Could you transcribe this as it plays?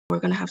we're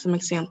going to have some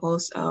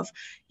examples of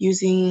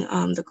using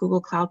the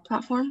Google Cloud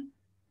platform.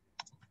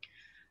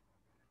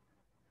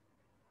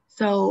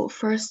 So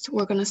first,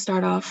 we're going to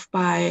start off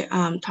by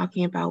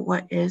talking about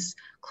what is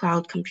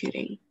cloud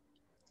computing.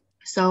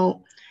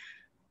 So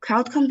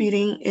cloud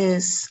computing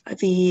is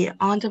the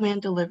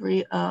on-demand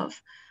delivery of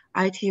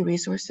IT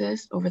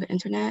resources over the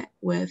internet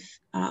with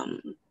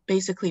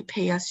basically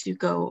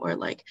pay-as-you-go or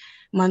like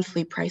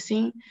monthly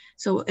pricing.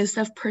 So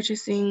instead of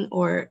purchasing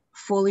or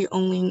fully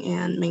owning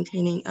and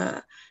maintaining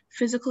a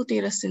physical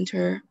data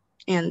center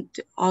and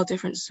all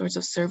different sorts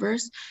of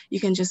servers, you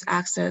can just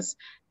access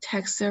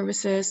tech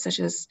services such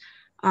as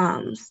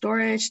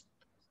storage,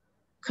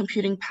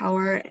 computing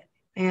power,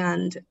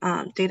 and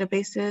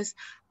databases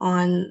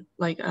on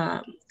like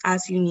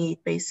as you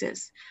need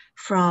basis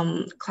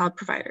from cloud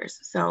providers.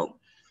 So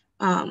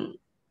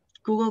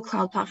Google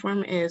Cloud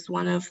Platform is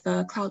one of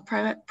the cloud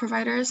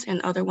providers,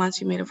 and other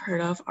ones you may have heard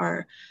of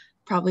are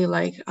probably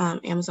like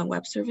Amazon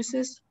Web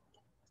Services.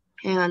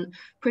 And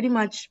pretty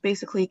much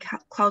basically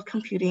cloud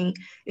computing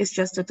is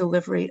just a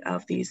delivery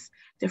of these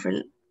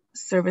different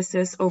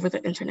services over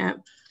the internet,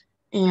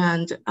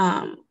 and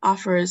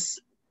offers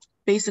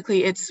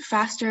basically it's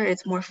faster,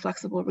 it's more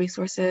flexible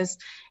resources,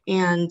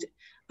 and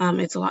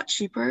it's a lot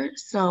cheaper.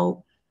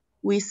 So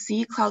we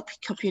see cloud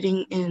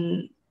computing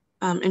in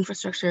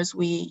infrastructures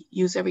we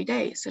use every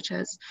day, such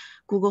as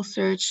Google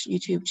Search,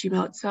 YouTube,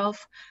 Gmail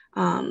itself.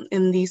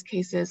 In these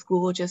cases,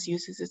 Google just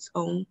uses its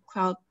own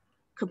cloud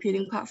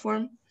computing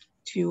platform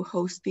to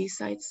host these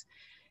sites.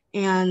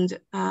 And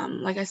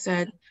like I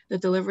said, the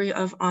delivery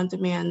of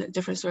on-demand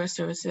different sort of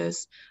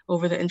services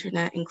over the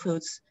internet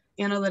includes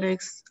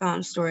analytics,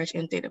 storage,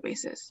 and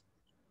databases.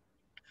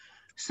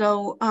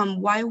 So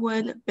why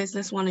would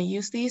business want to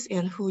use these,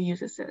 and who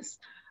uses this?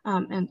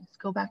 And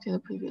go back to the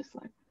previous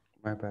slide.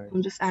 My bad.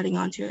 I'm just adding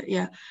on to it,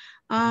 yeah.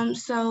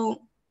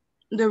 So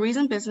the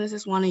reason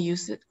businesses want to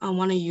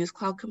use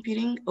cloud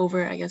computing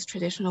over, I guess,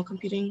 traditional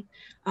computing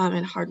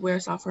and hardware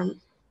software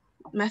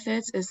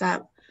methods is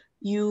that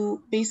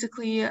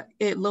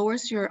it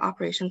lowers your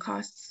operation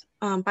costs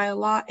by a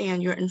lot,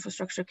 and your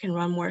infrastructure can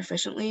run more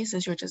efficiently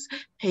since you're just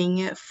paying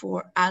it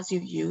for as you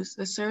use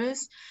the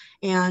service,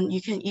 and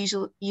you can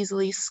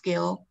easily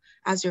scale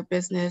as your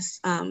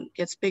business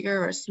gets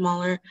bigger or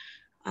smaller,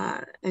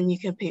 and you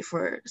can pay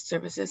for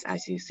services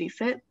as you see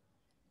fit.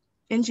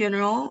 In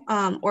general,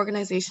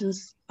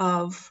 organizations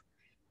of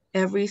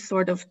every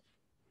sort of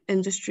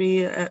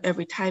industry,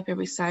 every type,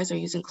 every size are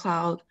using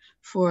cloud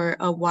for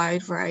a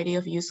wide variety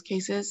of use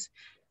cases.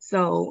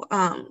 So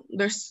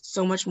there's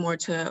so much more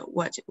to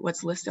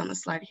what's listed on the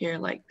slide here.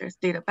 Like there's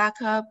data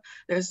backup,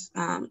 there's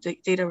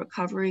data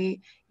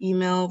recovery,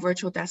 email,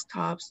 virtual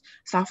desktops,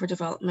 software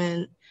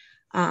development,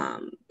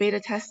 beta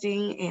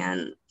testing,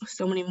 and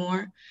so many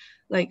more.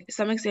 Like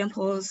some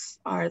examples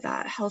are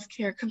that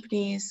healthcare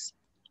companies,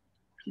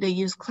 they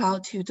use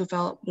cloud to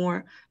develop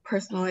more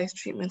personalized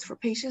treatments for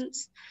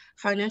patients.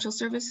 Financial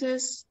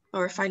services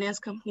or finance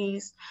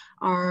companies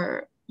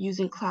are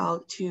using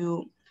cloud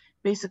to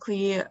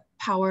basically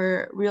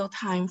power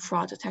real-time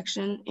fraud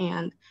detection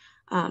and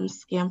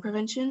scam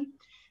prevention.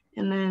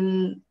 And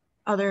then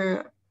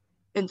other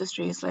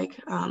industries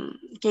like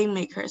game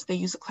makers, they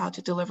use the cloud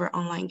to deliver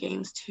online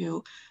games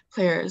to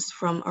players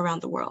from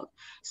around the world.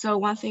 So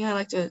one thing I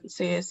like to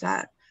say is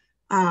that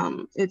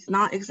it's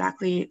not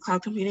exactly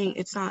cloud computing.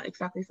 It's not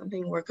exactly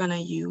something we're gonna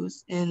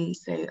use in,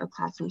 say, a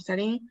classroom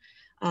setting.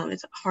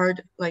 It's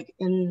hard, like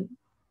in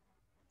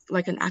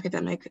like an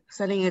academic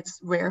setting, it's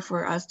rare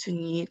for us to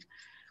need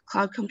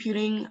cloud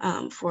computing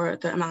for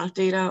the amount of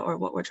data or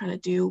what we're trying to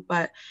do.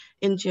 But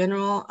in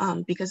general,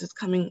 because it's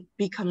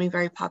becoming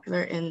very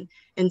popular in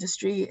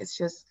industry, it's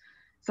just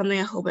something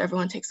I hope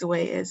everyone takes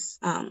away is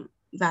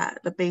that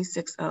the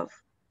basics of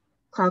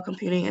cloud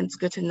computing, and it's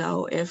good to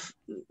know if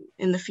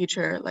in the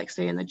future, like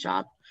say in the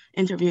job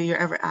interview, you're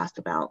ever asked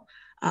about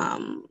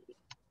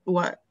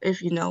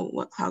if you know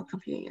what cloud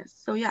computing is.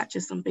 So yeah,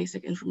 just some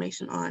basic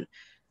information on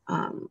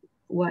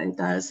what it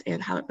does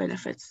and how it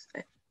benefits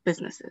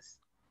businesses.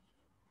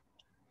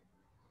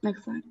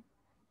 Next slide.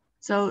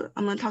 So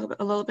I'm going to talk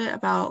a little bit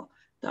about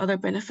the other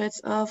benefits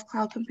of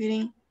cloud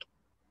computing.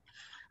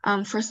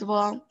 First of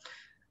all,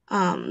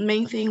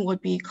 main thing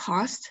would be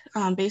cost.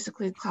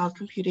 Basically, cloud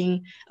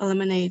computing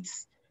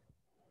eliminates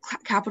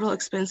capital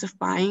expense of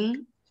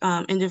buying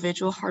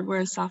individual hardware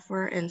and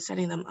software and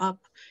setting them up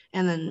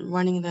and then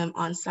running them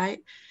on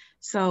site.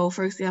 So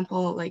for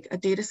example, like a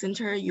data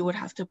center, you would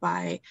have to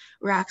buy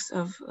racks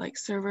of like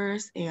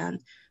servers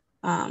and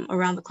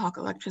around the clock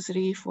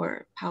electricity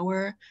for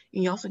power.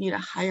 And you also need to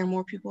hire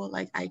more people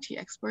like IT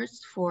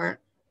experts for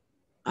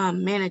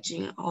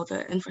managing all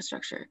the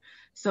infrastructure.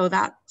 So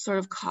that sort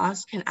of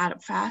cost can add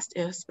up fast,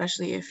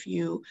 especially if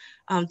you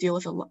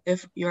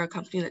if you're a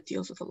company that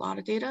deals with a lot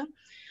of data.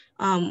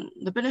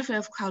 The benefit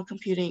of cloud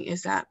computing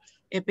is that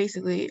it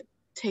basically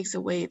takes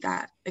away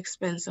that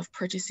expense of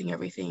purchasing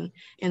everything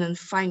and then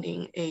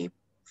finding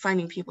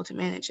people to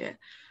manage it.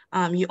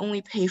 You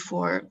only pay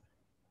for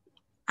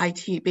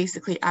IT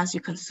basically as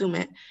you consume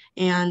it.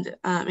 And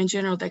in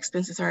general, the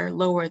expenses are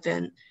lower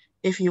than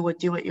if you would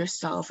do it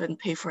yourself and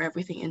pay for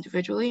everything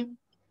individually.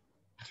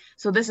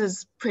 So this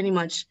is pretty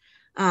much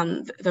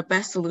the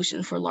best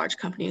solution for large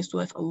companies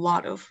with a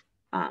lot of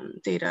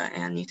data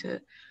and need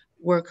to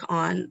work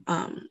on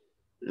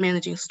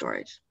managing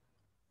storage.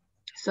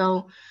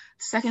 So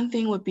second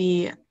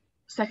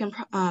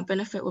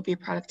benefit would be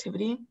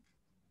productivity.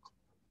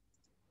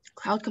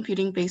 Cloud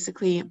computing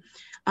basically,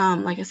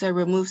 like I said,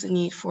 removes the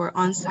need for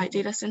on-site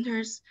data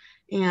centers.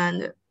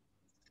 And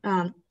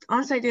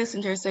on-site data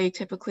centers, they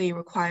typically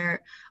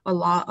require a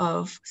lot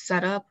of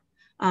setup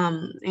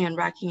and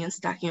racking and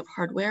stacking of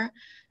hardware,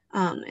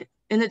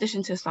 in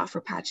addition to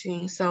software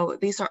patching. So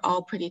these are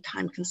all pretty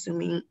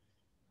time-consuming,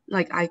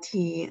 like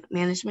IT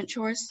management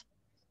chores.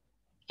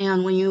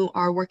 And when you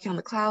are working on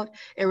the cloud,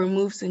 it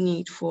removes the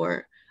need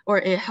for, or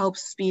it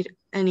helps speed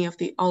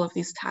all of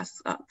these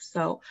tasks up.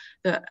 So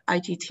the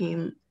IT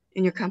team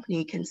in your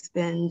company can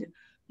spend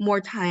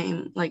more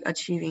time like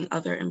achieving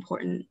other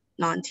important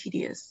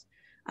non-tedious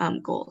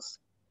goals.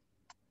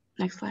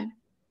 Next slide.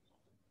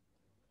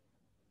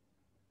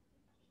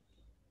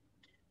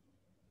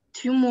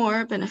 Two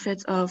more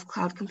benefits of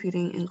cloud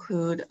computing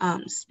include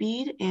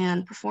speed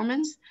and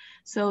performance.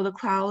 So the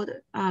cloud,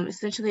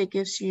 essentially it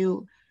gives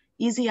you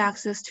easy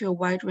access to a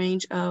wide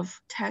range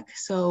of tech,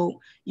 so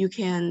you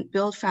can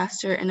build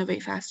faster,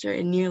 innovate faster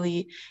in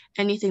nearly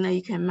anything that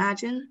you can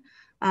imagine.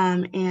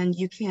 And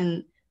you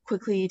can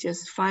quickly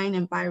just find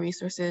and buy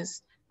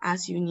resources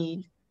as you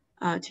need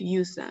to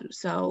use them.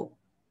 So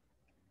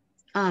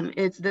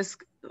it's this,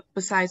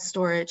 besides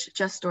storage,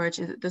 just storage,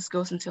 this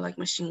goes into like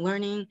machine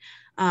learning,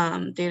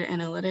 data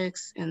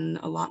analytics, and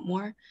a lot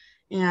more.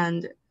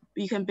 And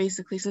you can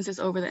basically, since it's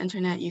over the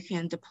internet, you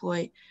can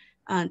deploy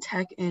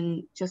tech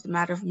in just a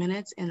matter of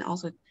minutes and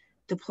also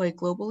deploy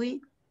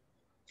globally.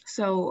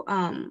 So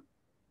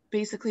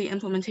basically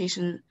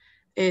implementation,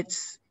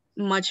 it's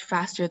much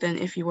faster than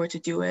if you were to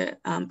do it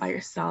by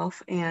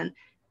yourself. And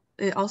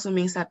it also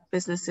means that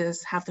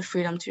businesses have the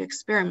freedom to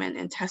experiment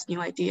and test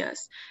new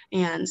ideas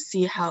and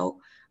see how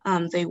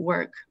they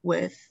work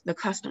with the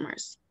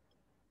customers.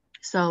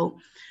 So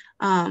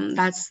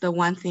that's the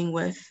one thing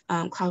with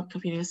cloud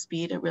computing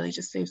speed. It really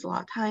just saves a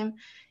lot of time.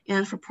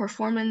 And for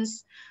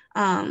performance,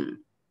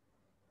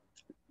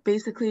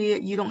 basically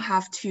you don't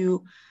have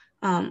to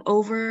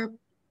over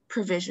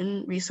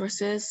provision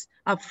resources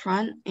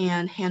upfront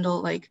and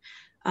handle like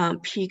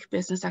peak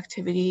business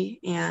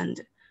activity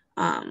and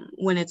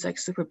when it's like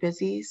super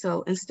busy.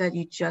 So instead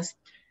you just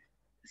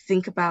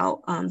think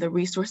about the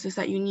resources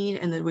that you need,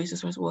 and the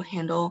resources will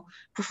handle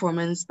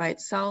performance by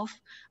itself.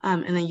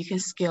 And then you can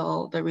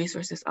scale the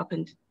resources up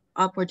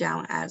or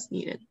down as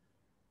needed.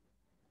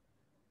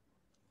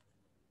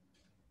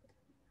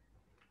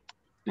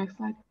 Next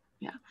slide.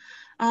 Yeah.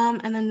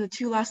 And then the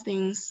two last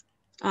things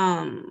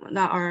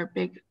that are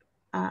big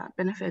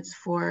benefits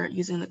for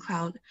using the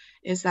cloud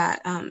is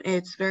that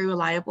it's very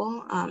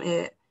reliable.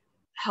 It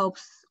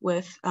helps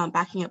with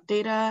backing up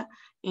data.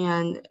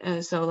 And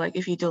so like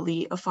if you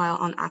delete a file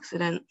on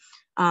accident,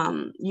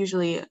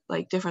 usually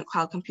like different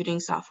cloud computing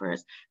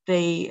softwares,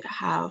 they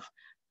have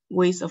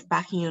ways of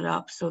backing it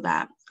up so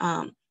that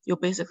you'll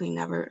basically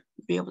never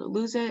be able to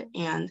lose it.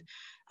 And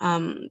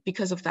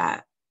because of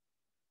that,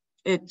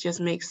 it just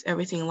makes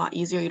everything a lot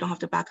easier. You don't have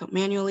to back up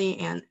manually,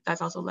 and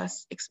that's also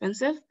less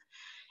expensive.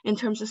 In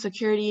terms of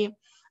security,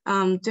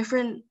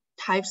 different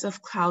types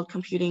of cloud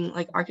computing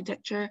like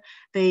architecture,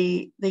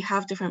 they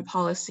have different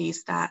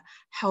policies that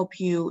help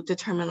you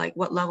determine like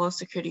what level of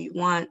security you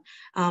want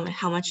and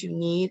how much you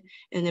need.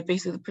 And it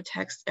basically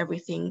protects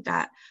everything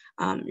that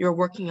you're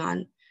working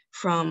on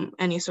from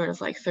any sort of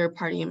like third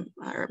party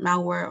or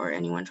malware or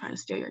anyone trying to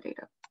steal your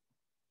data.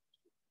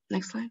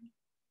 Next slide.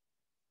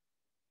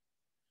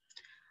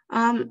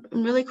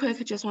 Really quick,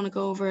 I just want to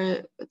go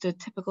over the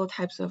typical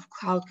types of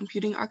cloud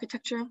computing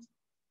architecture.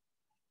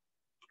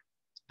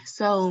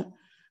 So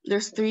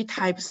there's three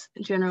types,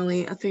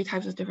 generally, three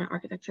types of different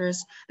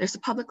architectures. There's the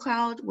public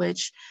cloud,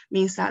 which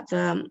means that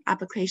the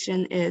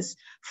application is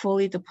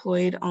fully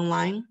deployed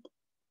online.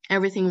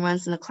 Everything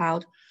runs in the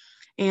cloud.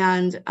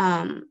 And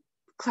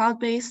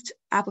cloud-based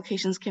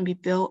applications can be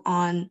built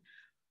on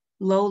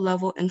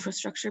low-level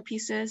infrastructure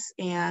pieces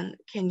and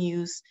can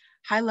use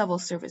high-level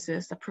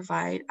services that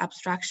provide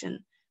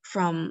abstraction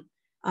from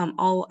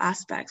all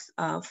aspects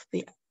of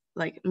the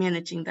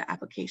managing the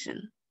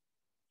application.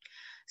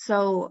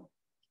 So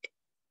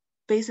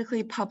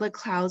basically, public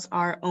clouds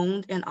are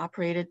owned and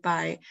operated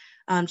by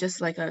just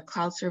like a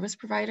cloud service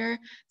provider.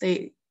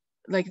 The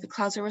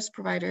cloud service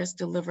providers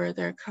deliver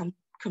their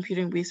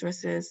computing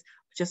resources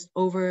just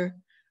over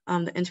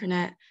the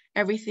internet.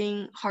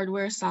 Everything,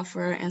 hardware,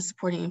 software, and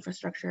supporting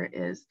infrastructure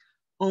is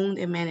owned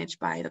and managed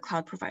by the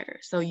cloud provider.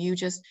 So you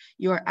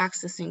are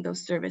accessing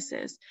those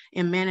services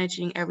and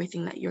managing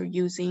everything that you're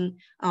using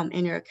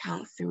in your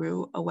account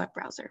through a web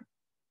browser.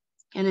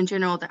 And in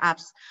general, the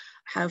apps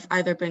have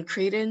either been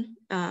created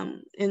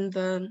in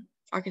the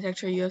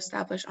architecture you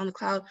established on the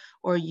cloud,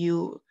 or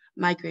you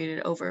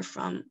migrated over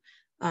from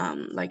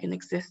like an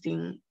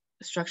existing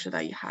structure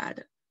that you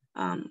had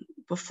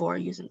before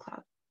using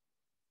cloud.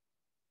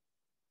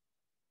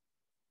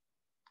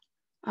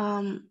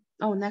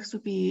 Oh, next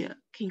would be,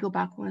 can you go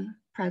back one,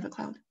 private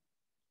cloud?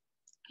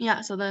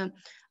 Yeah, so the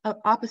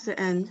opposite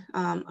end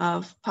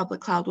of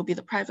public cloud will be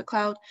the private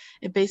cloud.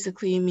 It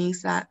basically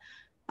means that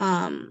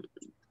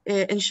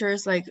it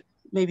ensures like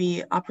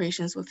maybe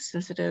operations with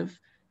sensitive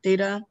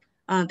data,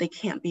 they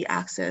can't be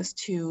accessed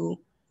to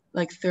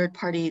like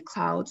third-party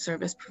cloud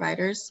service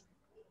providers.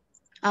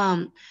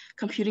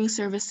 Computing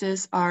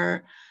services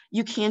are,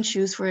 you can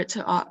choose for it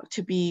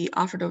to be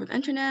offered over the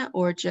internet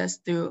or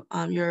just through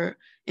your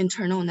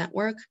internal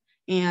network.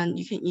 And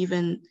you can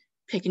even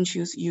pick and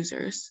choose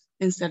users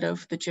instead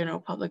of the general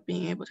public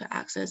being able to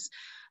access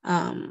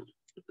the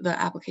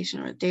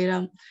application or the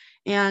data.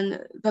 And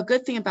the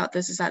good thing about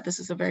this is that this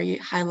is a very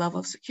high level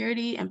of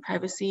security and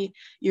privacy.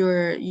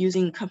 You're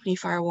using company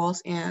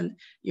firewalls and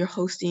you're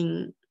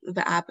hosting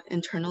the app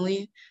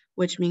internally,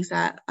 which means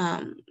that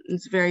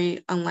it's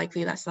very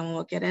unlikely that someone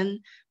will get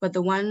in. But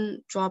the one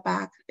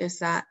drawback is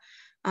that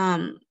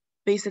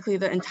basically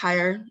the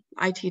entire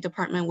IT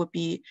department would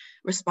be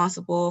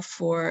responsible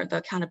for the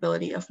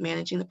accountability of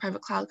managing the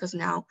private cloud, because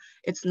now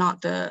it's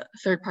not the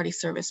third-party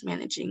service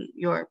managing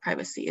your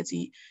privacy, it's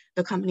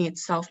the company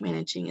itself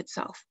managing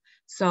itself.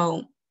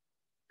 So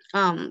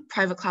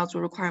private clouds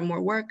will require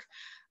more work.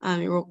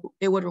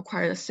 It would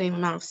require the same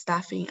amount of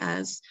staffing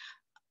as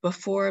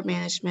before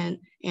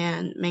management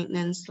and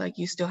maintenance, like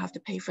you still have to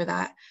pay for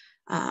that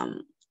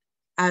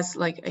as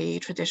like a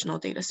traditional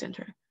data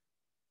center.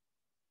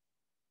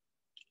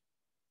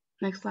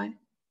 Next slide.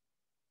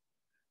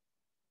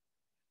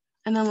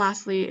 And then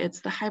lastly, it's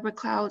the hybrid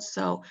cloud.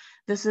 So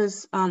this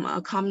is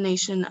a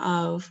combination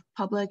of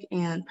public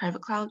and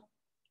private cloud.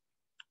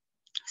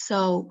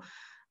 So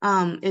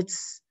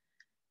it's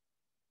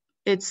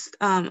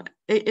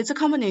a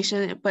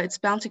combination, but it's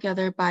bound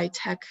together by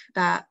tech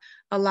that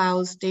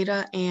allows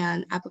data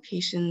and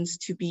applications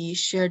to be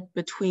shared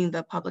between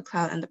the public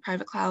cloud and the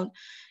private cloud.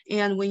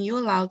 And when you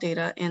allow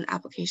data and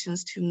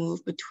applications to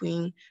move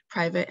between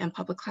private and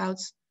public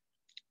clouds,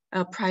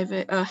 a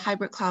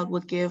hybrid cloud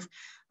would give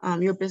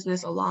your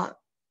business a lot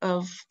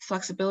of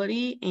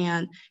flexibility,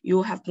 and you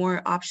will have more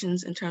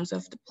options in terms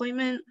of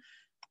deployment.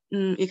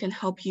 It can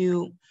help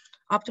you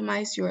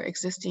optimize your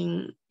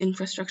existing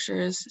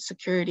infrastructures,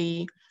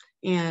 security,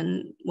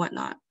 and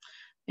whatnot.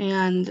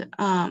 And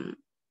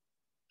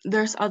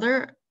there's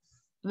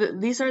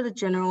these are the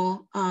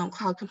general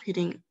cloud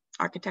computing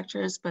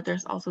architectures, but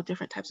there's also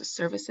different types of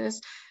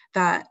services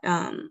that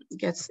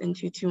gets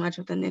into too much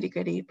of the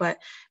nitty-gritty. But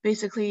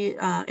basically,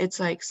 it's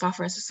like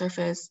software as a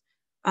service,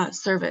 or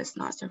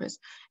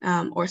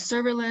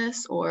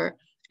serverless, or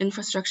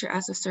infrastructure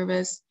as a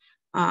service.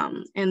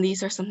 And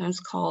these are sometimes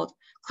called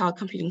cloud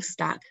computing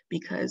stack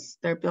because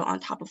they're built on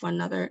top of one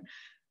another.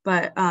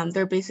 But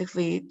they're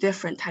basically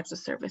different types of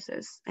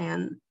services,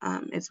 and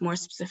it's more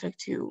specific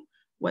to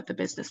what the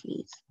business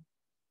needs.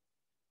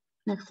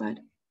 Next slide.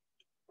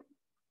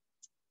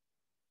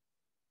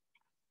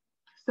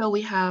 So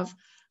we have,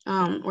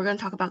 we're going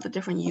to talk about the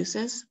different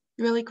uses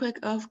really quick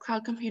of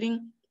cloud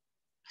computing.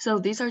 So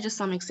these are just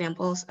some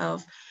examples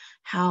of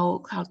how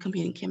cloud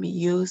computing can be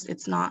used.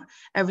 It's not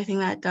everything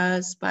that it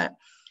does, but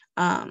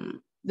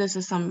this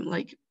is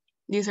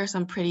these are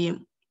some pretty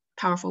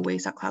powerful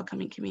ways that cloud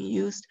computing can be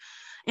used.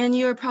 And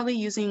you're probably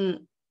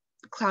using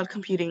cloud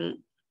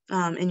computing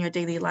in your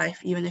daily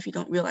life, even if you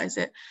don't realize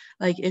it.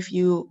 Like if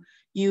you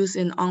use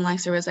an online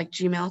service like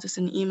Gmail to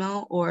send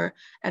email or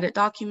edit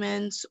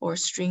documents or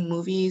stream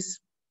movies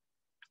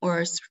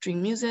or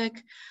stream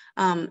music,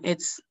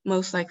 it's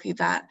most likely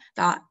that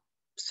that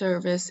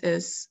service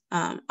is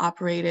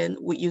operated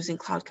using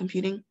cloud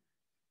computing.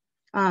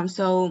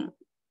 So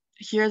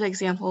here are the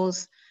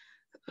examples.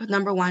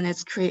 Number one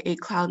is create a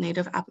cloud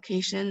native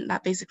application.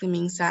 That basically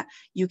means that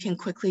you can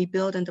quickly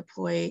build and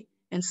deploy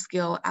and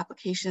scale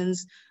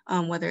applications,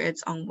 whether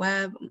it's on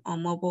web,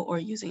 on mobile, or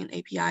using an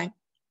API.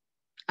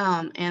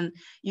 And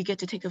you get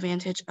to take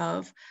advantage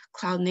of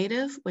cloud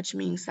native, which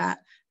means that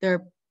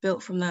they're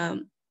built from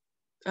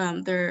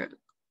their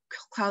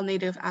cloud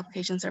native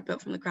applications are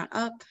built from the ground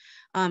up,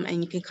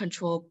 and you can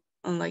control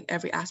like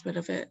every aspect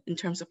of it in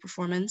terms of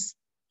performance.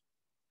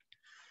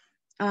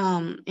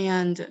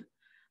 And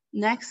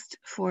next,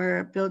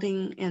 for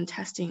building and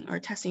testing, or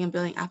testing and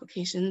building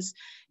applications,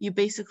 you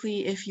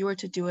basically, if you were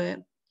to do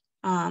it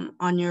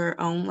on your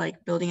own,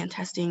 like building and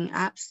testing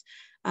apps,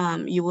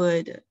 you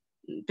would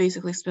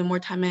basically spend more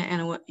time in it,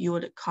 and it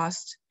would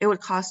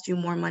cost you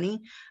more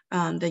money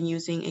than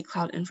using a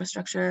cloud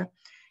infrastructure.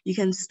 You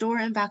can store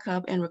and back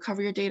up and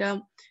recover your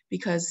data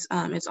because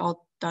it's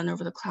all done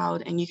over the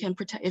cloud, and you can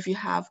protect if you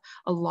have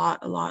a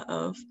lot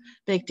of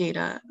big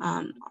data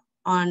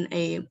on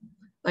a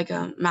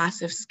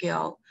massive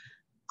scale.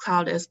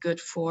 Cloud is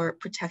good for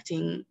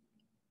protecting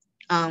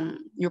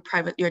your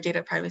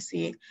data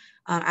privacy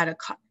at a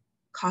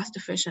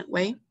cost-efficient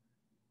way.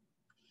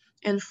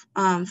 And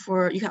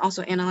you can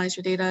also analyze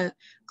your data.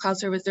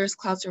 There's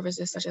cloud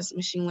services such as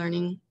machine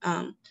learning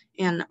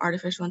and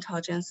artificial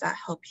intelligence that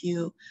help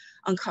you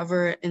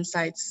uncover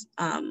insights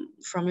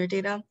from your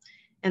data.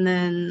 And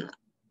then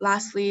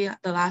lastly,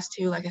 the last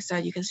two, like I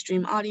said, you can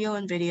stream audio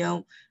and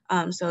video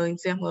So an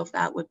example of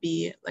that would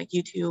be like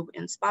YouTube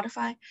and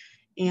Spotify.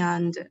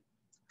 And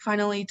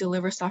finally,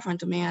 deliver software on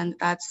demand.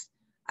 That's,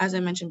 as I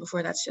mentioned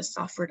before, that's just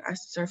software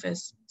as a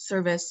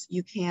service.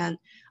 You can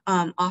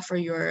offer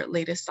your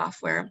latest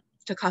software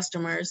to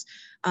customers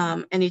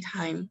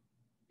anytime,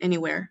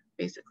 anywhere,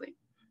 basically.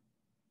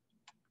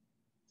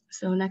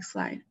 So next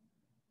slide.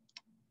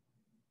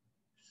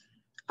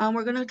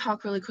 We're going to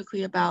talk really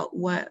quickly about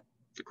what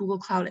Google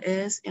Cloud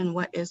is and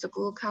what is the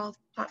Google Cloud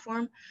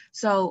platform.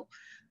 So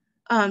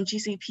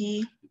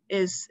GCP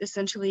is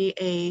essentially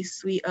a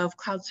suite of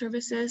cloud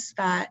services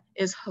that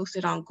is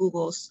hosted on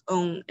Google's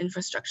own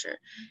infrastructure.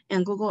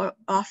 And Google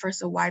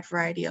offers a wide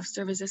variety of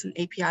services and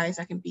APIs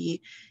that can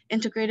be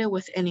integrated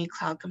with any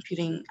cloud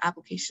computing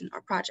application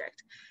or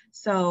project.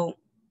 So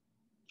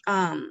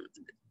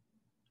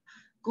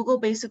Google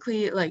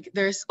basically, like,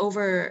 they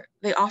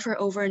offer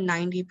over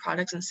 90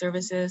 products and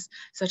services,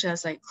 such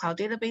as like cloud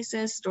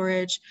databases,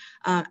 storage,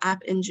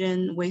 app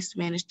engine, ways to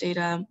manage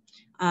data,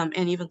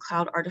 and even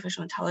cloud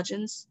artificial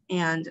intelligence.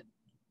 And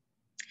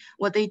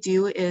what they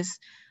do is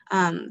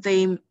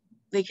they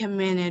can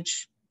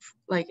manage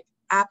like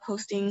app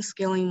hosting,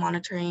 scaling,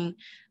 monitoring,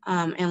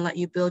 and let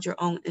you build your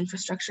own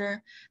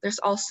infrastructure. There's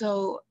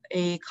also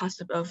a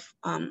concept of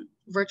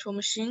virtual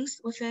machines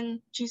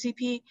within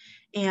GCP,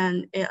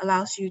 and it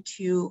allows you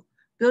to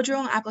build your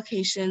own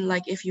application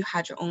like if you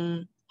had your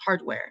own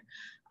hardware.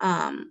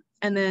 And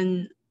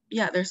then,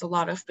 yeah, there's a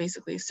lot of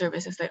basically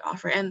services they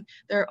offer, and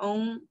their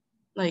own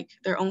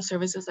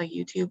services like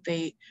YouTube,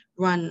 they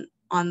run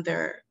on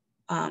their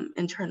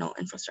internal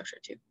infrastructure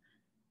too.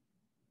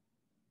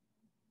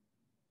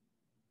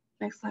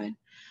 Next slide.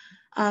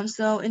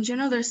 So in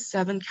general, there's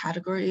 7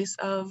 categories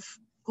of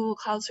Google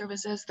Cloud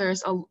services.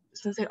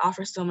 Since they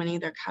offer so many,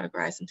 they're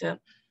categorized into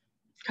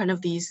kind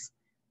of these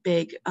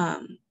big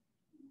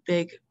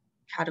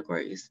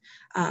categories.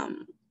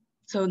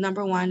 So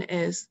number 1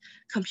 is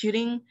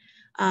computing.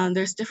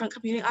 There's different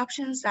computing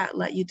options that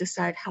let you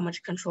decide how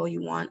much control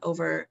you want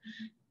over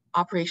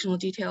operational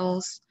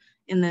details,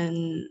 and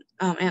then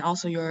and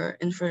also your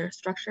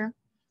infrastructure.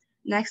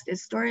 Next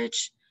is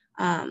storage.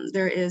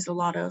 There is a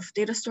lot of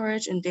data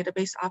storage and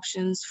database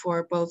options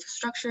for both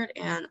structured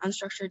and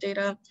unstructured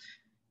data.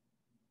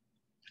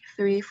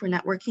 3, for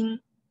networking.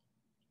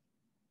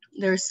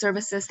 There's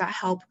services that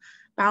help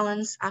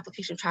balance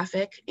application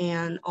traffic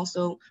and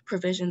also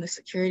provision the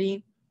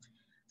security.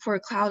 For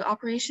cloud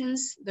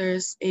operations,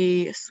 there's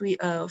a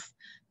suite of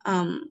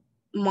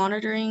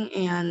monitoring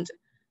and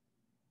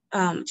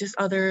just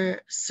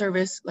other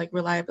service like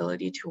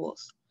reliability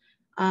tools.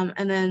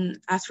 And then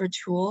as for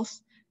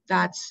tools,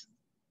 that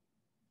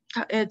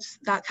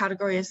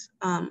category is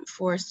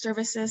for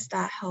services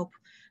that help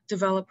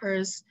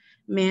developers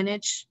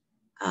manage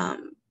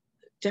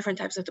different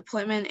types of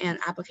deployment and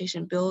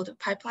application build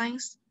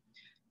pipelines.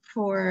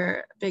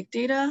 For big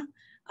data,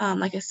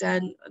 like I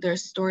said,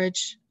 there's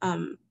storage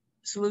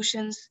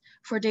solutions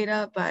for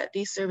data, but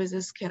these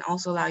services can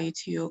also allow you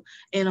to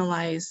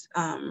analyze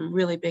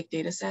really big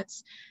data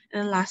sets.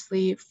 And then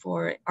lastly,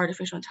 for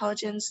artificial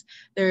intelligence,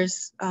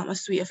 there's a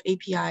suite of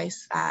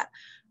APIs that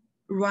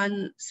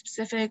run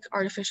specific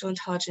artificial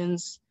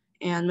intelligence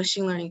and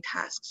machine learning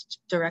tasks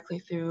directly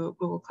through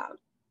Google Cloud.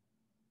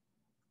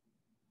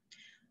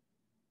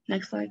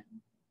 Next slide.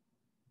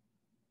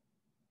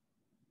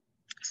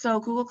 So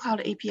Google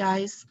Cloud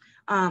APIs,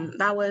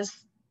 that was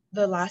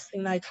the last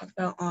thing that I talked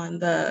about on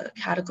the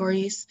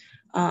categories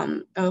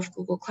of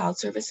Google Cloud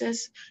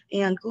services.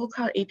 And Google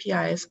Cloud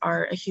APIs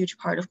are a huge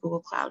part of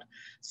Google Cloud.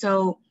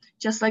 So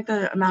just like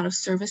the amount of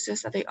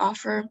services that they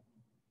offer,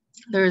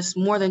 there's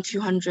more than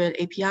 200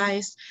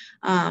 APIs,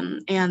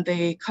 and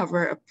they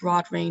cover a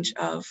broad range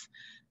of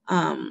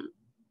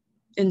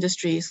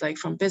industries, like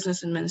from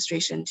business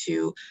administration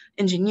to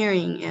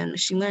engineering and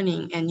machine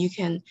learning. And you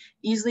can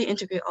easily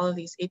integrate all of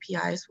these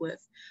APIs with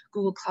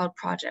Google Cloud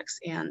projects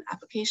and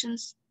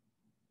applications.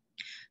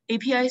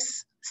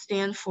 APIs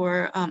stand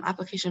for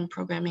Application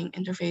Programming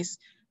Interface,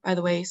 by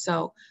the way.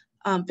 So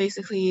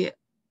basically,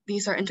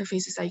 these are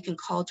interfaces that you can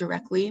call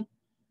directly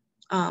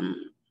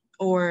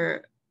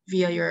or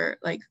via your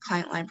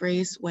client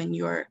libraries when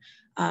you're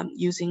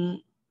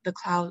using the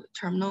cloud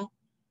terminal.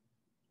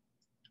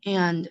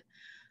 And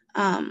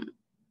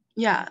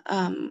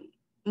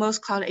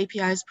most cloud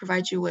APIs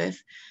provide you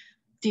with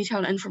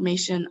detailed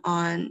information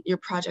on your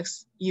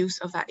project's use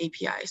of that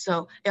API.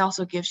 So it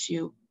also gives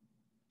you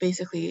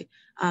basically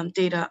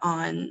data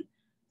on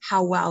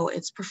how well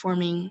it's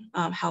performing,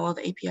 how well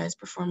the API is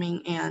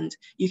performing, and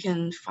you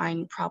can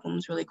find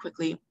problems really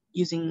quickly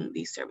using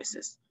these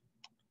services.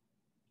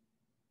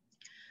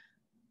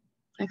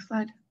 Next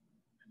slide.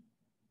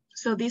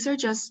 So these are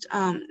just,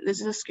 this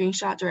is a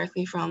screenshot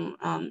directly from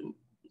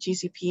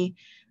GCP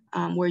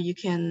where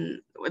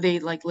they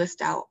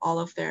list out all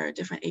of their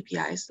different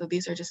APIs. So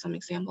these are just some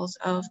examples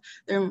of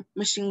their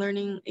machine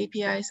learning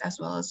APIs as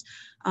well as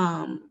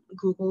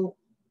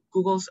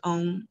Google's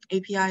own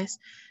APIs.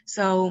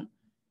 So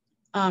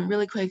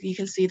really quick, you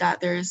can see that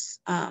there's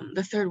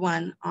the third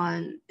one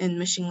in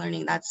machine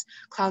learning, that's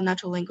Cloud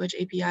Natural Language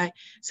API.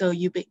 So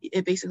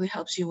it basically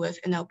helps you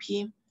with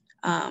NLP.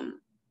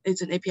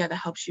 It's an API that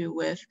helps you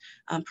with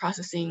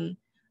processing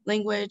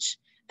language.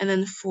 And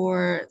then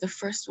for the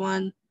first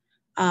one,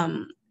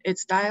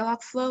 it's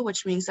Dialogflow,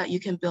 which means that you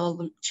can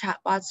build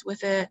chatbots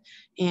with it,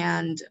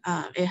 and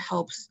it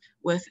helps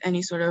with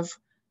any sort of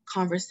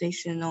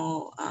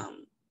conversational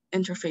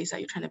interface that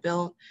you're trying to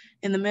build.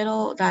 In the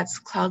middle, that's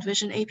Cloud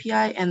Vision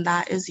API, and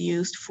that is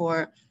used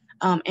for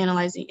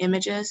analyzing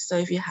images. So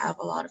if you have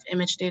a lot of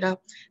image data,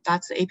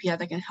 that's the API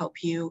that can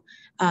help you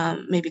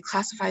maybe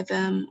classify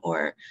them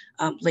or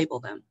label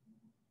them.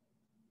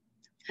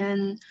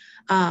 And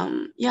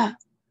yeah,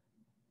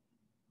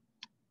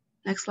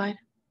 next slide.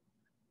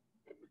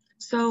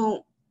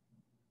 So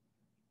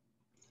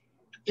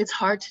it's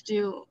hard to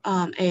do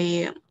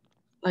a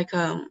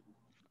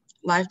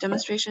live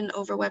demonstration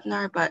over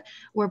webinar, but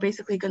we're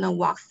basically going to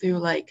walk through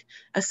like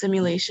a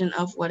simulation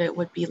of what it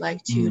would be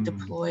like to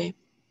deploy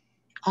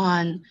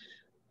on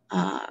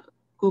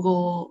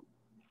Google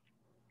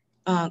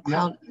Cloud.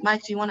 Yep.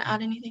 Mike, do you want to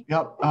add anything?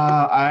 Yep,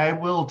 I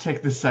will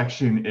take this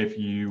section if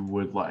you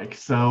would like.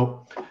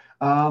 So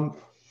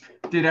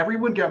did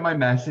everyone get my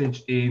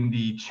message in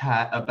the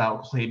chat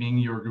about claiming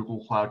your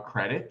Google Cloud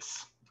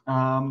credits?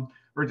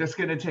 We're just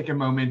going to take a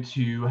moment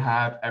to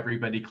have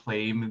everybody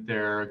claim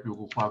their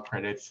Google Cloud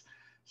credits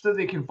so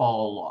they can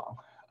follow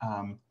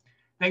along.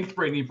 Thanks,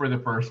 Brittnie, for the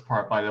first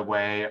part, by the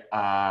way.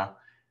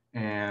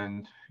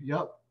 And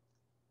yep,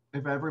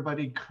 if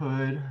everybody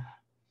could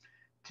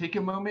take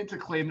a moment to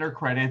claim their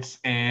credits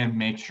and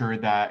make sure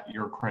that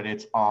your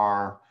credits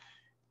are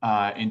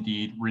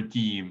indeed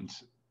redeemed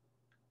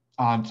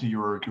onto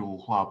your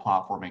Google Cloud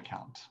Platform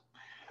account.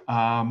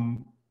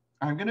 I'm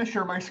going to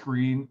share my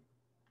screen,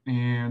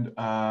 and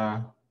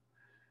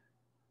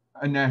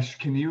Anesh,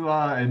 can you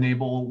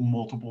enable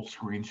multiple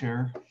screen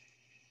share?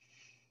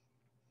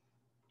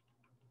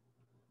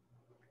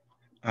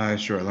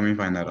 Sure, let me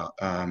find that out.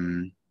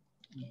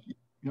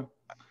 Yep.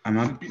 I'm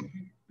on.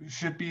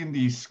 Should be in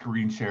the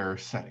screen share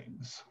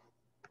settings.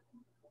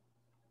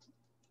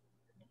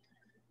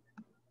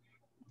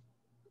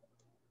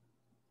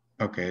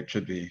 Okay, it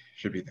should be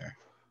there.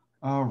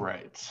 All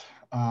right.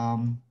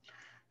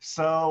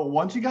 So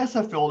once you guys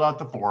have filled out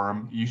the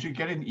form, you should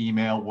get an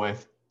email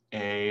with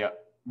a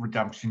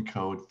redemption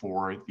code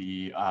for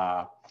the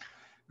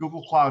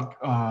Google Cloud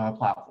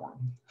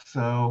platform.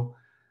 So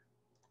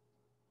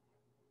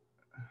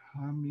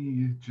let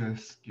me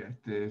just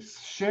get this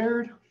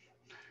shared.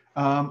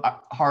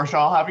 Harsh,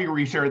 I'll have you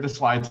reshare the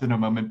slides in a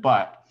moment,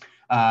 but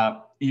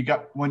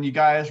when you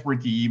guys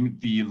redeem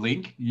the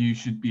link, you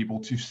should be able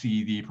to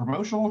see the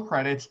promotional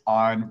credits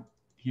on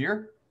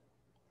here.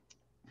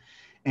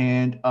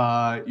 And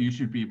you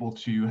should be able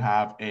to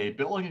have a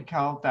billing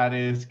account that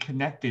is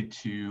connected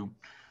to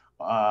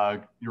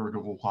your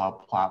Google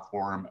Cloud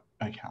Platform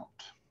account.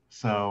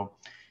 So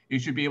you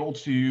should be able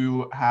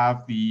to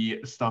have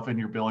the stuff in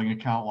your billing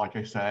account, like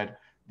I said,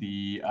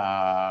 the,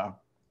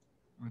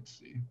 let's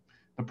see,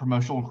 the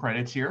promotional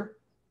credits here.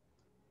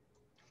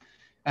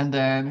 And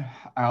then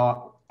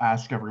I'll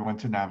ask everyone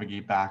to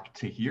navigate back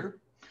to here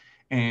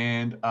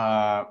and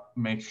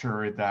make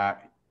sure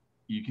that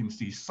you can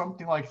see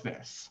something like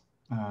this.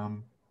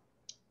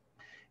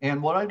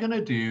 And what I'm going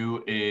to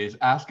do is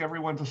ask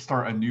everyone to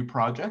start a new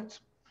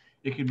project.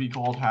 It can be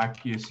called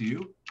Hack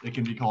PSU. It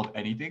can be called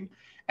anything.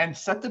 And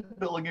set the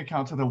billing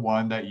account to the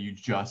one that you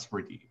just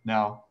redeemed.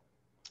 Now,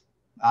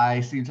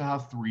 I seem to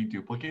have 3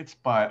 duplicates,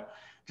 but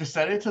just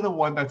set it to the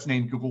one that's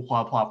named Google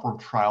Cloud Platform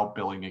Trial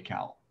Billing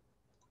Account.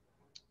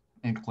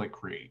 And click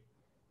Create.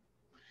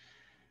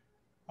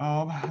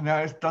 Now,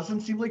 it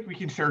doesn't seem like we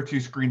can share 2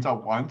 screens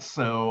at once.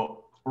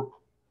 So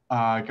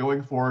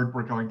going forward,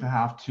 we're going to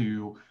have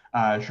to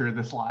share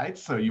the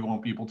slides. So you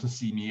won't be able to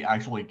see me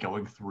actually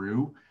going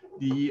through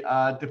the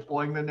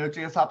deploying the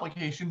Node.js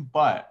application.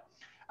 But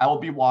I will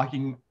be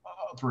walking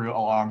through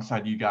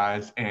alongside you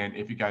guys. And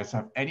if you guys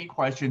have any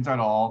questions at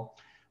all,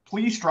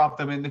 please drop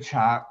them in the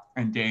chat,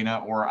 and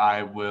Dana or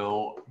I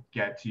will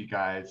get to you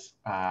guys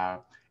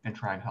and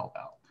try and help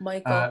out.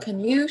 Michael,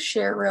 can you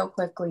share real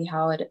quickly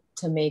how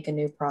to make a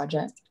new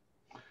project?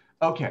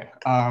 Okay,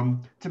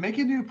 to make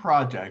a new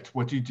project,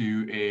 what you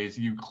do is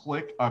you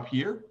click up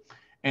here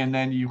and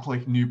then you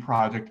click New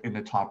Project in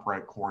the top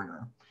right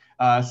corner.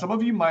 Some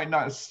of you might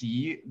not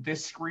see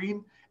this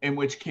screen, in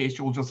which case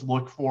you'll just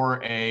look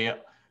for a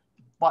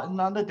button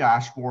on the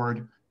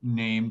dashboard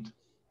named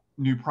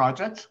New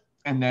Project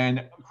and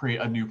then create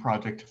a new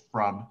project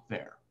from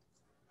there.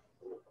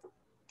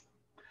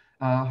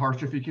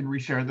 Harsh, if you can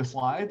reshare the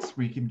slides,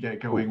 we can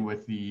get going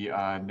with the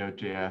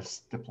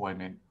Node.js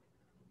deployment.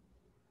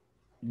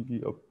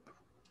 Yep.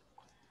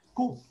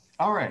 Cool.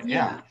 All right.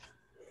 Yeah.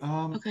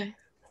 Okay.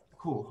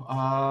 Cool.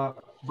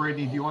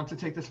 Brittnie, do you want to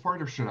take this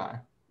part or should I?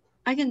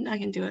 I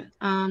can do it.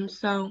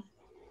 So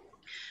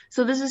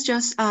this is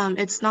just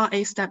it's not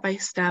a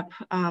step-by-step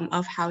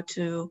of how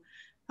to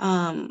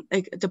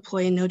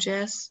deploy a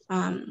Node.js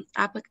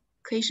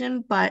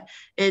application, but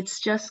it's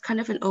just kind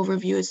of an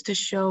overview. It's to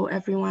show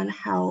everyone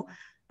how,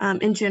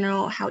 in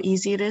general, how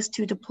easy it is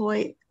to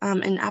deploy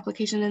an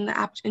application in the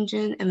App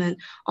Engine, and then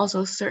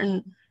also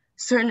certain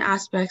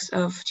aspects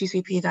of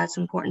GCP that's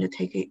important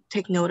to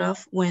take note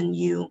of when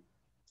you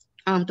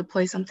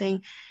deploy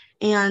something.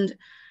 And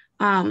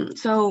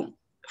so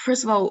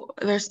first of all,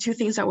 there's two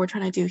things that we're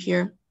trying to do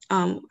here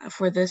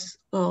for this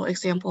little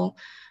example.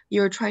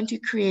 You're trying to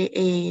create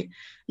a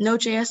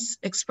Node.js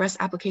Express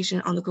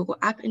application on the Google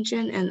App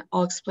Engine, and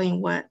I'll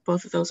explain what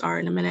both of those are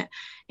in a minute.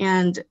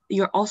 And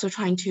you're also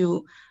trying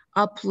to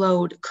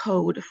upload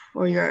code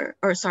for your,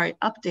 or sorry,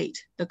 update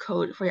the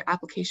code for your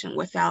application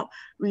without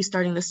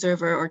restarting the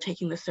server or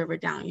taking the server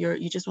down.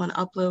 You just want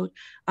to upload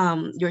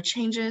your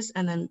changes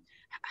and then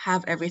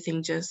have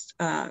everything just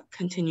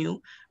continue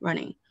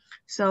running.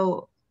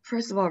 So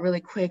first of all,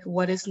 really quick,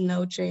 what is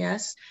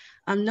Node.js?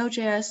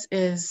 Node.js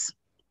is,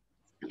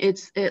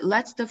 it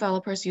lets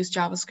developers use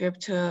JavaScript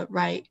to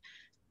write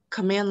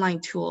command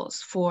line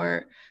tools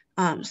for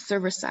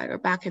server-side or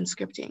backend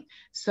scripting.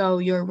 So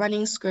you're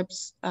running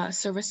scripts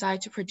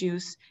server-side to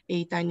produce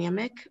a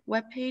dynamic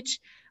web page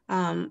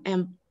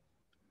and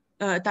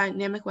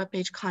dynamic web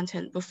page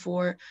content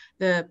before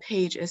the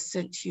page is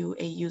sent to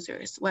a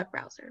user's web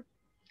browser.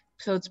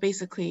 So it's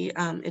basically,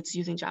 it's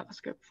using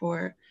JavaScript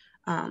for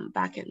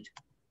backend.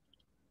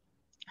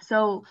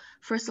 So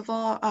first of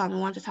all, I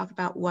want to talk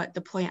about what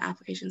deploying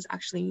applications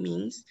actually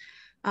means.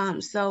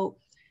 So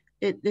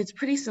it's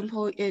pretty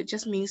simple. It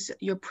just means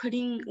you're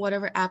putting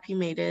whatever app you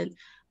made it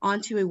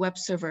onto a web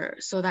server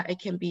so that it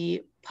can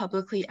be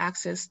publicly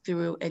accessed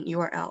through an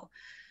URL.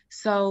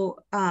 So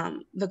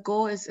the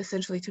goal is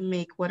essentially to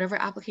make whatever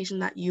application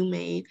that you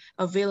made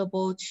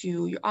available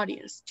to your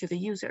audience, to the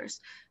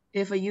users.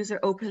 If a user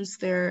opens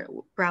their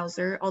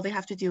browser, all they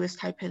have to do is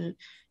type in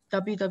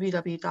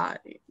www.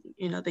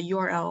 The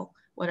URL,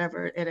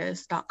 whatever it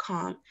is,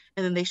 .com,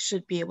 and then they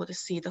should be able to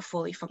see the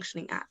fully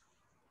functioning app.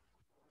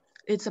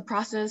 It's a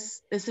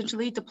process,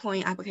 essentially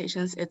deploying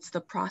applications. It's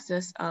the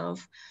process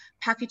of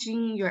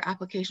packaging your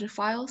application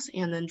files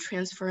and then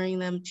transferring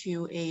them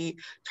to a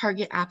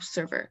target app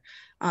server.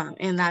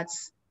 And that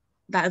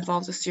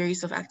involves a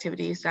series of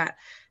activities that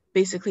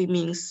basically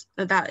means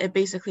that it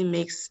basically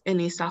makes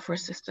any software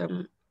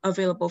system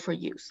available for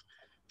use.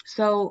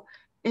 So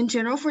in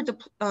general, for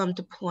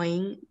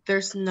deploying,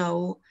 there's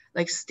no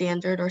like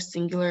standard or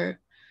singular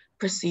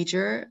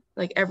procedure.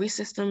 Like every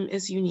system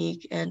is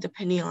unique, and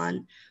depending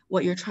on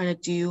what you're trying to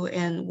do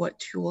and what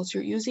tools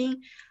you're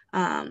using,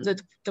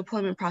 the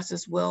deployment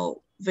process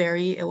will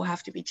vary. It will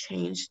have to be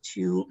changed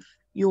to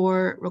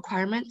your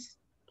requirements.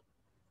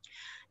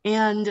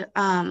 And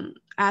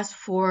as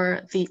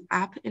for the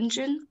App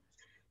Engine,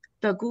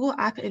 the Google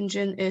App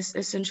Engine is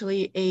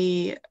essentially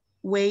a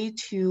way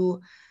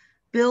to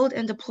build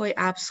and deploy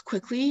apps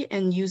quickly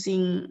and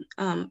using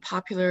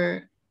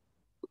popular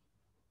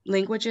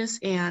languages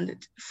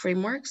and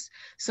frameworks.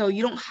 So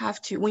you don't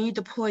have to, when you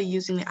deploy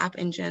using the App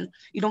Engine,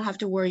 you don't have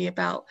to worry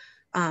about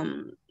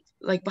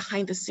like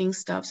behind the scenes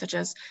stuff such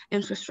as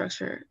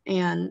infrastructure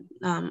and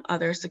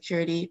other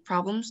security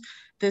problems.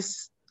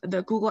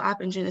 The Google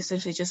App Engine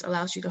essentially just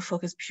allows you to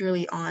focus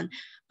purely on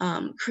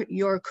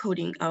your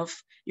coding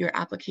of your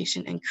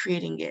application and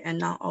creating it, and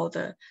not all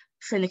the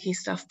finicky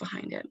stuff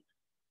behind it.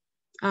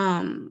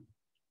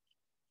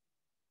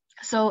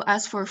 So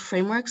as for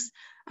frameworks,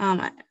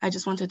 I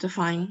just want to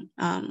define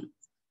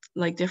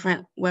like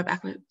different web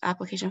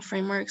application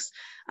frameworks.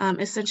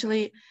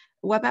 Essentially,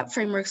 web app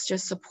frameworks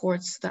just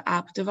supports the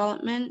app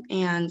development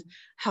and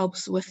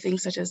helps with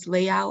things such as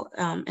layout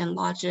and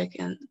logic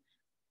and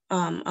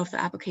of the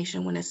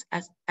application when it's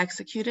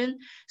executed.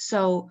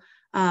 So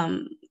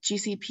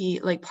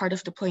GCP, like part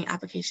of deploying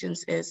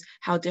applications is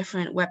how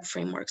different web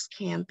frameworks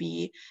can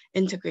be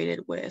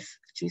integrated with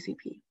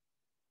GCP.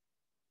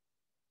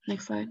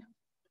 Next slide.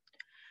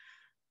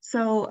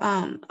 So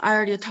I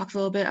already talked a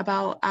little bit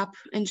about app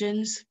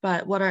engines,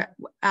 but what are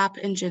app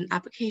engine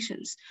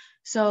applications?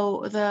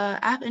 So the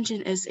App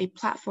Engine is a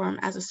platform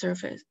as a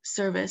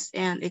service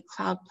and a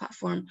cloud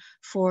platform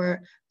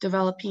for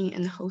developing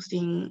and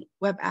hosting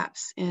web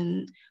apps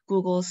in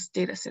Google's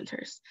data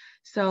centers.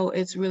 So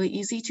it's really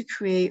easy to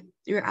create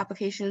your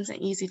applications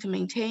and easy to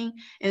maintain.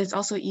 And it's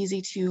also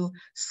easy to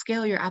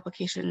scale your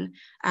application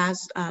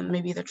as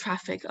maybe the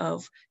traffic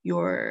of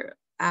your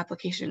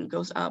application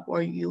goes up,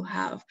 or you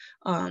have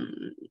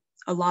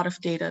a lot of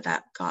data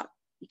that got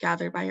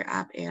gathered by your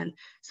app and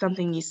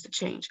something needs to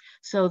change.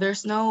 So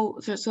there's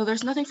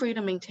nothing for you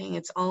to maintain.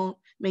 It's all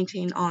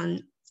maintained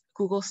on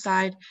Google's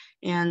side,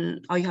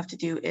 and all you have to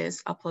do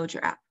is upload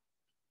your app.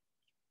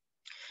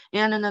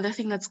 And another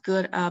thing that's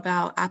good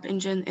about App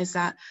Engine is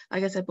that,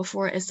 like I said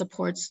before, it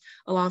supports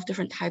a lot of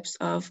different types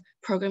of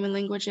programming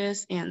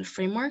languages and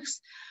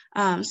frameworks.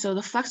 So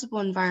the flexible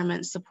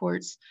environment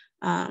supports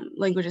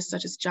languages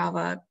such as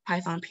Java,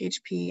 Python,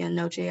 PHP, and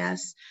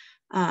Node.js.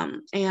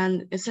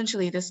 And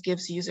essentially, this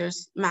gives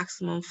users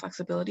maximum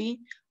flexibility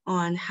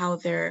on how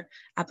their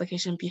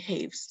application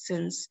behaves,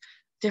 since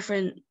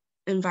different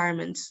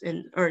environments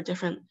or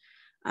different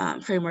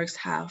frameworks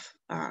have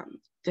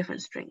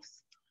different strings.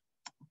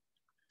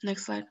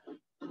 Next slide.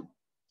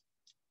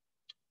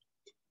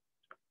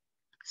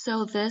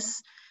 So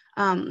this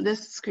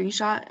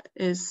screenshot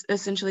is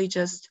essentially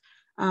just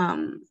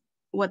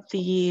what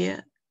you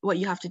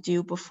have to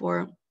do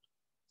before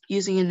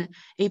using an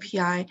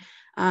API.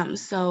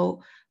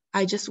 So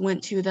I just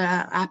went to the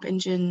App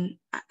Engine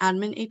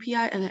admin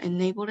API and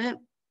enabled it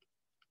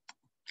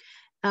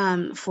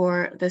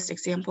for this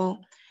example.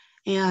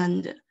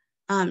 And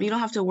you don't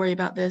have to worry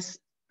about this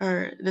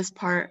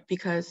part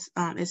because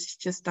it's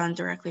just done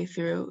directly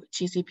through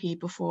GCP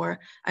before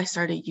I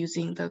started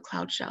using the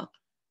Cloud Shell.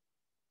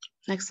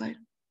 Next slide.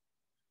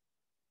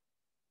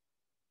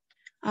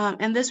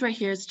 And this right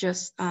here is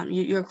just I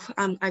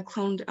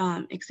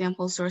cloned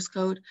example source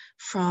code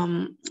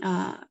from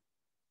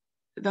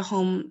the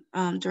home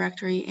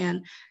directory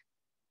and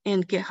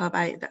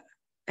GitHub.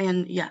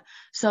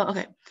 So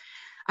okay,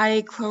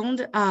 I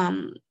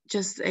cloned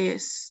just a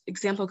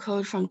example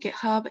code from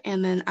GitHub,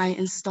 and then I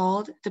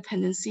installed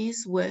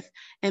dependencies with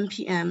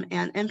npm,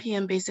 and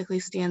npm basically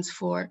stands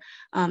for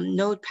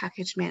Node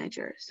Package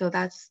Manager. So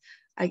that's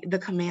the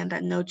command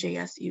that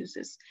Node.js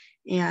uses,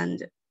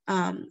 and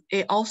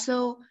it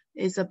also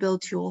is a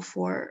build tool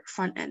for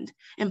front end.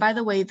 And by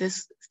the way,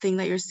 this thing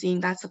that you're seeing,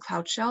 that's a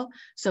Cloud Shell.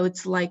 So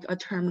it's like a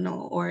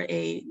terminal or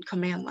a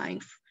command line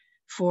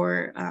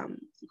for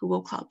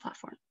Google Cloud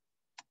Platform.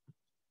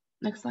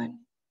 Next slide.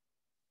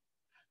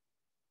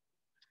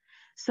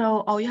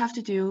 So all you have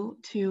to do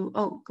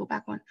to, go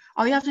back one.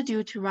 All you have to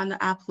do to run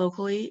the app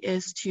locally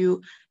is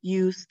to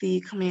use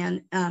the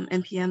command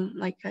npm,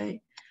 like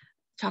I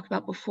talked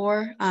about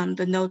before,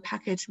 the Node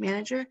Package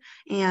Manager,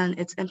 and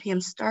it's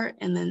npm start,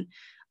 and then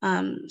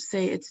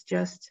say it's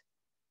just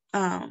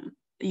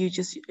you're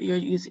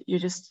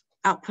just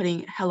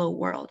outputting hello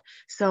world.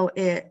 So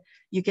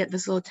you get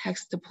this little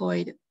text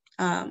deployed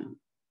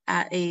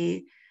at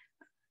a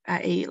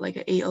like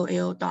a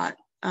AOAO dot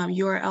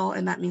URL,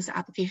 and that means the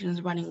application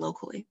is running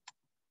locally.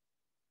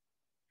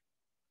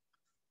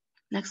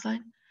 Next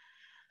slide.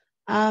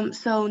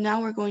 So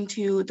now we're going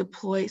to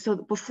deploy. So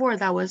before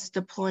that was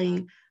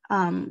deploying,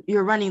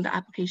 you're running the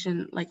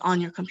application like on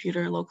your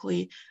computer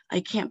locally.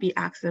 It can't be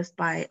accessed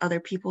by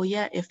other people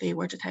yet if they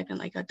were to type in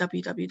like a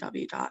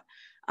www dot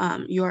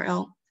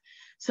URL.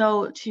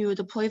 So to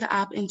deploy the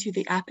app into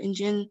the App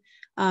Engine,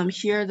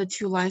 here are the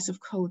 2 lines of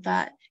code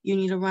that you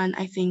need to run.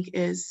 I think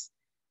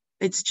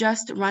it's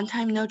just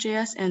runtime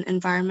Node.js and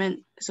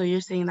environment. So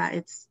you're saying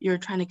that you're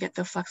trying to get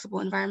the flexible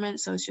environment.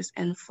 So it's just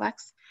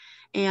nflex.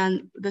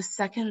 And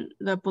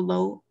the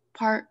below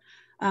part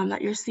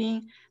that you're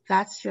seeing,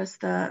 that's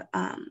just the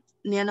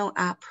nano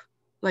app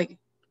like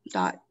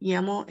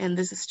 .yaml. And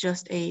this is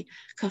just a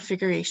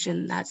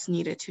configuration that's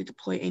needed to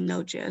deploy a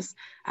Node.js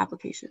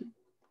application.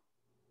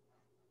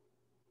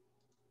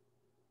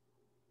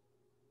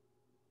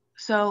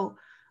 So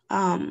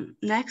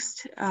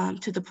next,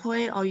 to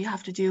deploy, all you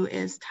have to do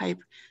is type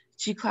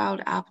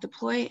gcloud app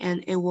deploy,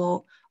 and it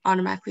will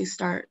automatically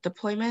start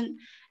deployment.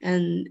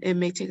 And it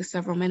may take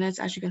several minutes.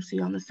 As you can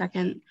see on the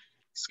second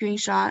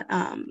screenshot,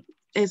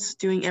 it's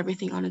doing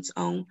everything on its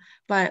own.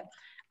 But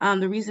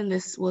the reason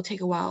this will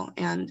take a while,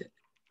 and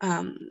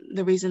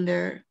the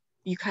reason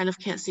you kind of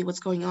can't see what's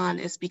going on,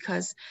 is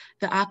because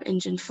the App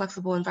Engine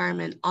flexible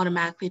environment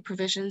automatically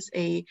provisions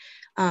a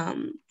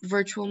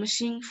virtual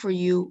machine for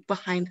you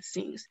behind the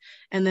scenes,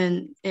 and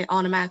then it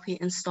automatically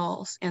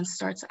installs and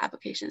starts the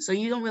application. So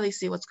you don't really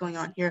see what's going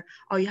on here.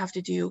 All you have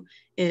to do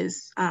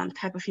is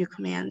type a few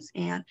commands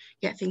and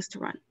get things to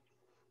run.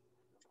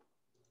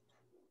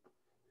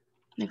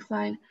 Next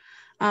slide.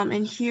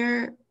 And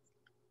here,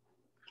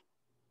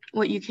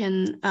 what you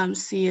can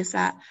see is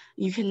that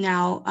you can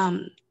now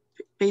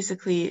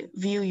basically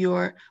view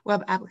your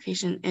web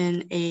application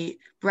in a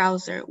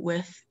browser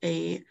with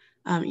a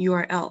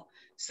URL.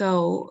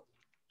 So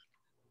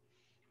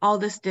all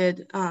this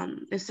did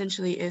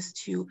essentially is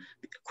to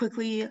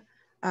quickly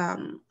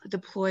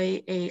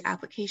deploy a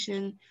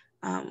application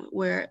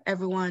where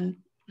everyone,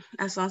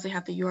 as long as they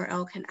have the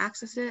URL, can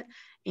access it.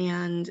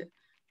 And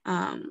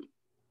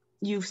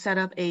you've set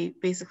up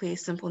basically a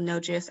simple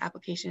Node.js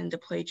application and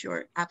deployed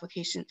your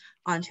application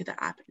onto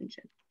the App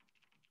Engine.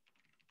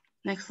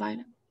 Next slide.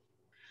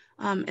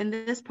 In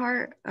this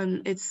part,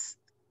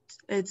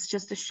 it's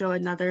just to show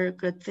another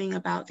good thing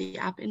about the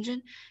App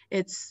Engine.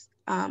 It's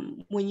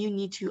when you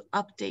need to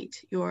update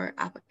your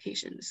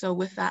application. So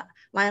with that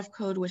line of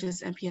code, which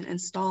is npm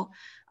install,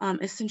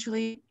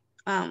 essentially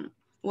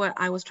what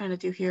I was trying to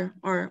do here,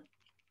 or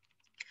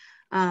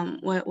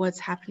what's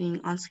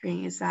happening on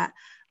screen, is that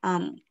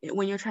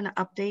when you're trying to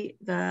update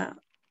the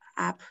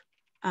app,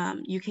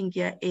 you can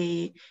get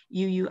a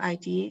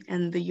UUID,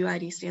 and the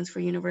UID stands for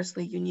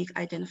Universally Unique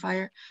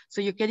Identifier.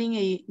 So you're getting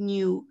a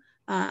new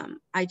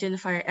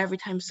identifier every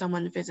time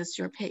someone visits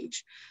your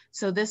page.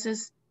 So this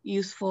is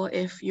useful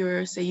if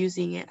you're, say,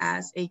 using it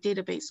as a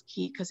database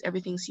key, because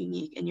everything's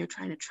unique and you're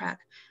trying to track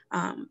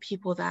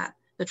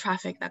the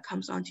traffic that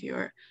comes onto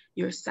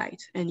your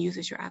site and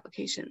uses your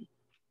application.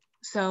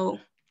 So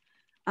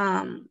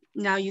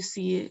now you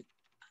see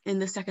in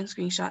the second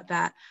screenshot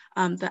that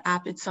the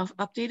app itself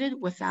updated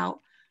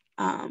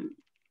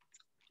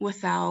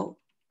without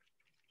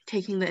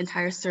taking the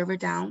entire server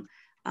down.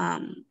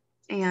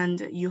 And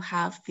you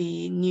have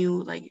the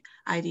new like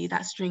ID,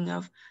 that string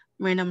of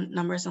random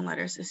numbers and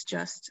letters is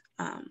just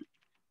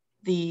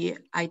the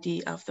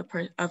ID of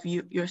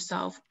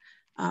yourself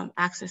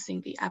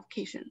accessing the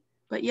application.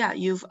 But yeah,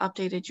 you've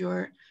updated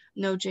your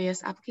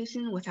Node.js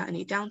application without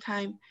any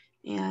downtime.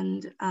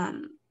 And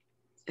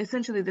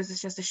essentially, this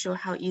is just to show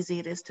how easy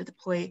it is to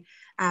deploy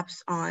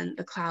apps on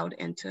the cloud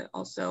and to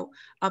also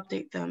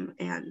update them.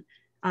 And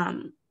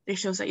it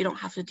shows that you don't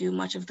have to do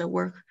much of the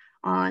work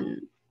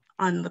on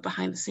the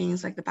behind the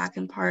scenes, like the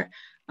backend part.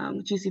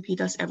 GCP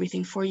does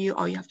everything for you.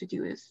 All you have to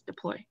do is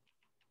deploy.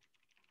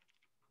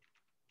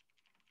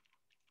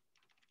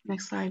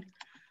 Next slide.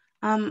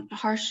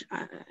 Harsh,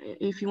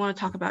 if you want to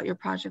talk about your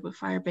project with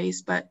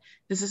Firebase, but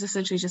this is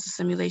essentially just a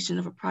simulation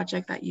of a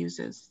project that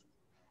uses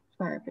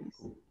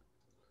Firebase.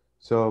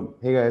 So,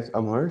 hey guys,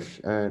 I'm Harsh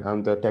and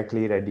I'm the tech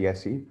lead at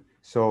DSC.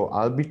 So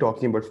I'll be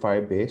talking about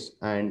Firebase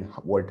and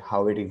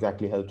how it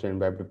exactly helps in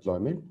web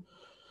deployment.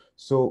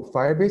 So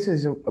Firebase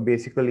is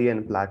basically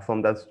a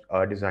platform that's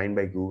designed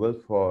by Google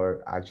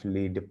for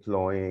actually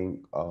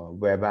deploying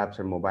web apps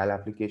and mobile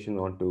applications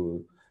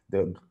onto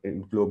the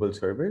global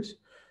servers.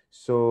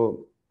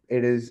 So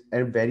it is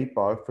a very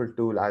powerful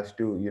tool as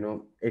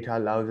to, it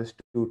allows us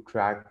to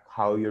track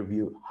how your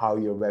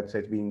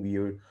website's being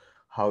viewed,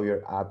 how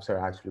your apps are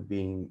actually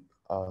being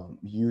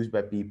used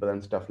by people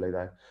and stuff like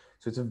that.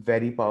 So it's a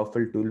very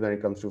powerful tool when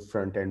it comes to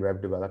front-end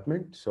web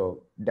development.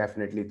 So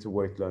definitely it's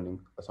worth learning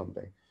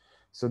someday.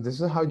 So this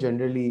is how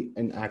generally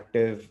an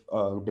active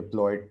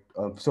deployed.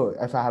 So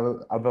if I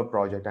have a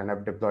project and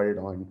I've deployed it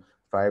on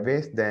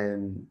Firebase,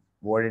 then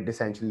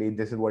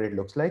this is what it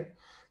looks like.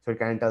 So it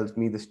kind of tells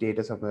me the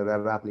status of my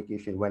web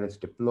application when it's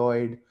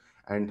deployed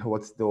and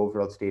what's the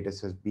overall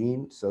status has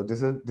been. So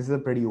this is a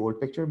pretty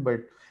old picture, but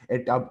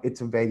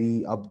it's a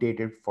very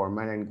updated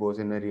format and goes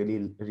in a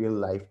really real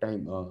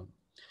lifetime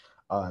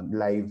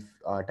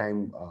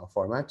time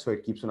format. So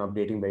it keeps on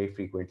updating very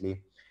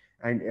frequently.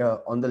 And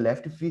on the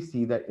left, if we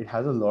see that it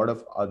has a lot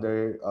of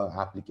other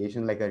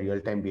applications like a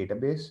real-time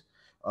database,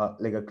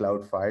 like a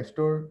cloud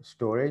firestore,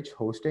 storage,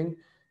 hosting.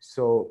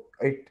 So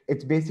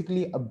it's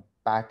basically a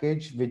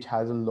package which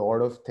has a lot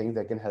of things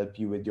that can help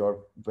you with your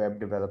web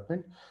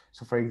development.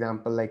 So for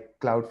example, like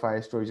cloud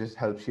firestore just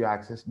helps you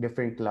access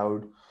different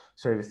cloud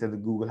services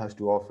that Google has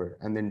to offer.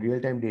 And then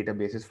real-time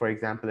databases, for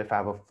example, if I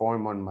have a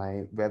form on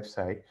my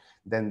website,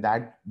 then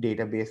that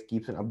database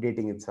keeps on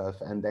updating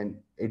itself. And then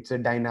it's a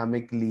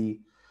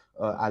dynamically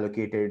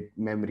allocated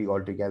memory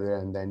altogether,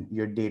 and then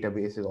your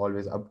database is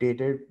always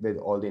updated with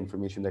all the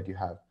information that you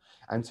have.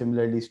 And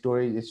similarly,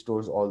 storage, it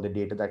stores all the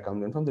data that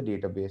comes in from the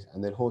database.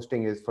 And then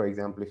hosting is, for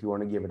example, if you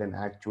want to give it an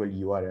actual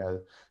URL,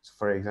 so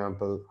for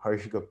example,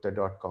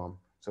 harshgupta.com.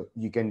 So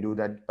you can do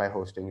that by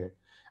hosting it.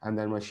 And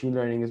then machine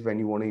learning is when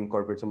you want to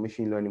incorporate some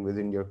machine learning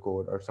within your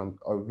code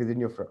or within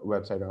your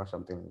website or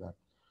something like that.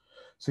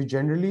 So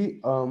generally,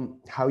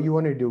 how you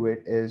want to do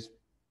it is,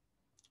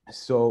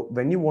 so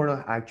when you want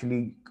to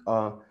actually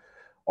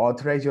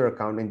authorize your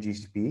account in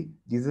GCP,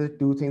 these are the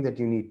two things that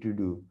you need to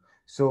do.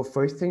 So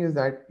first thing is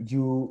that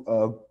you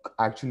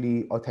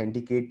actually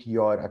authenticate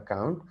your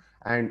account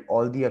and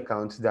all the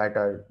accounts that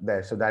are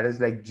there. So that is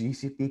like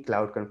GCP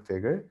Cloud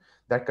Configure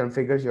that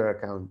configures your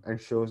account and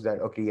shows that,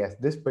 okay, yes,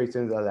 this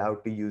person is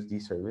allowed to use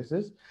these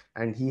services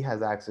and he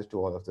has access to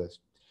all of this.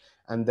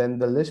 And then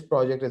the list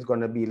project is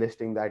going to be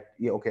listing that,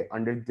 yeah, okay,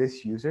 under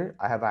this user,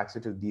 I have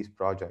access to these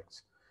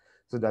projects.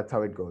 So that's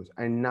how it goes.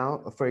 And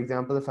now, for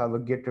example, if I have a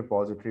Git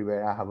repository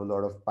where I have a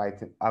lot of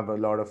Python, I have a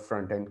lot of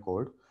front-end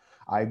code,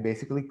 I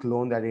basically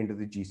clone that into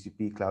the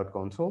GCP Cloud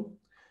Console.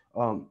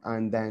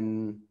 And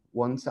then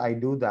once I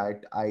do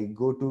that, I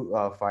go to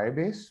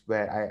Firebase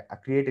where I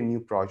create a new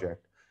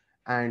project.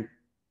 And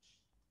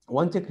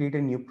once I create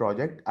a new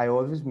project, I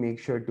always make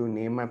sure to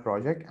name my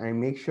project and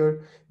make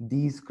sure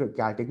these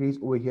categories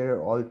over here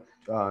are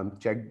all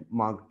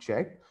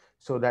checked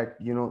so that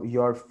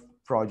your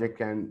project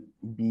can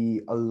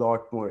be a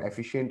lot more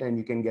efficient and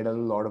you can get a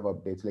lot of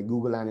updates. Like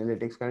Google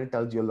Analytics kind of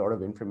tells you a lot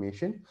of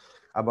information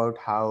about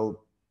how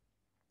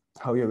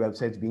your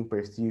website's being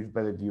perceived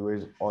by the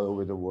viewers all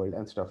over the world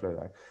and stuff like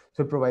that.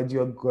 So it provides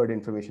you a good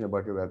information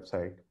about your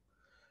website.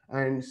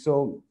 And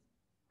so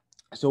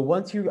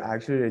once you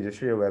actually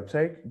register your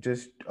website,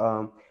 just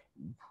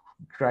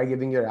try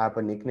giving your app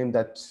a nickname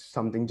that's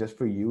something just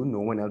for you. No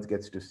one else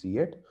gets to see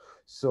it.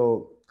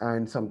 So,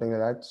 and something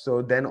like that.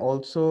 So then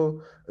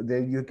also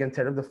then you can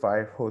set up the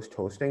Firehose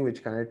hosting,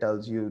 which kind of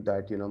tells you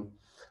that,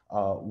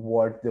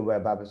 what the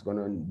web app is going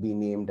to be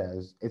named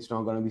as. It's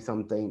not going to be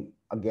something,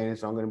 again,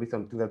 it's not going to be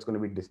something that's going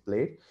to be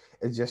displayed.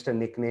 It's just a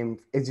nickname.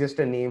 It's just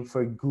a name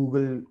for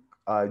Google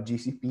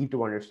GCP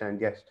to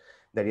understand, yes,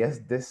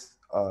 this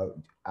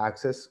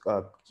access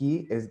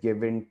key is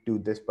given to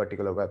this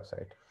particular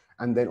website.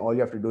 And then all you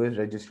have to do is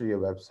register your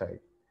website.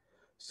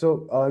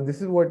 So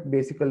this is what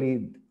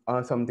basically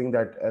something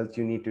that else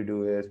you need to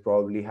do is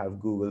probably have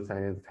Google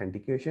sign-in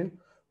authentication,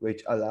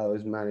 which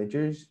allows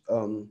managers,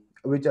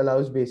 which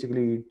allows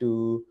basically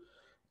to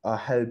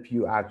help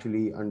you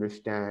actually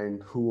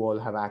understand who all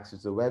have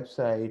access to the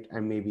website,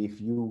 and maybe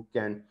if you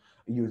can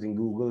using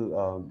Google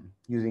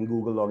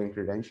login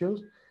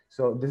credentials.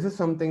 So this is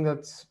something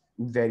that's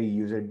very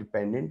user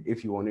dependent.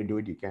 If you want to do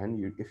it, you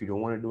can. If you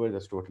don't want to do it,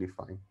 that's totally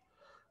fine.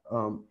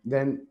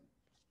 Then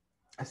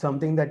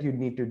something that you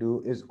need to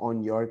do is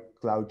on your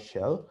cloud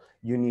shell,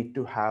 you need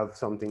to have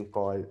something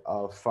called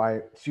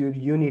Fire. So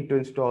you need to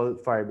install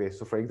Firebase.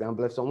 So for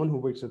example, if someone who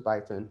works with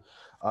Python,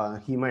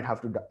 he might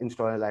have to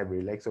install a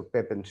library like so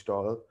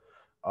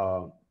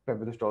uh,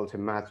 pip installs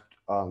him math,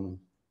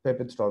 pip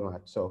install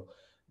math. So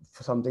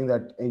for something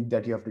that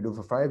you have to do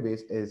for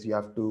Firebase is you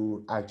have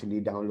to actually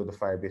download the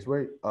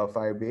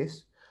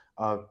Firebase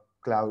uh,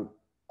 cloud.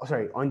 Oh,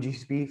 sorry, on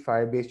GCP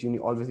Firebase,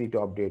 always need to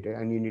update it,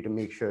 and you need to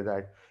make sure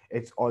that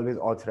it's always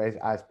authorized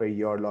as per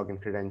your login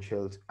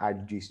credentials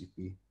at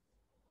GCP.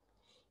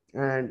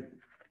 And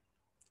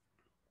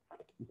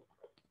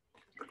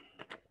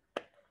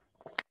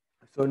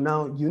so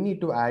now you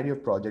need to add your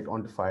project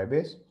onto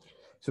Firebase.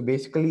 So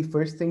basically,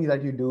 first thing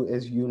that you do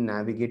is you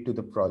navigate to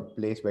the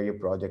place where your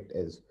project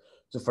is.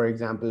 So for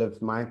example,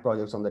 if my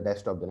project's on the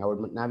desktop, then I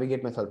would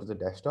navigate myself to the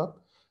desktop,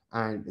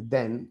 and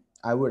then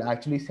I would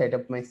actually set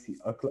up my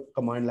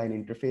command line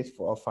interface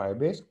for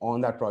Firebase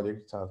on that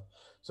project itself.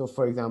 So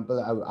for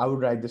example, I would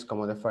write this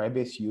command,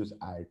 Firebase use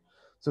add.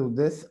 So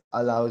this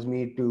allows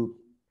me to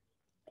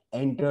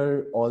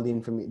enter all the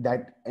information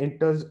that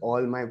enters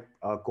all my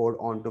code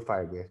onto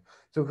Firebase.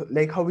 So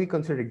like how we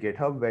consider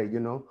GitHub, where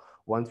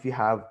once we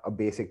have a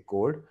basic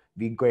code,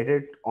 we get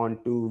it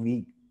onto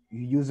we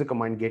use the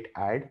command git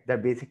add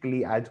that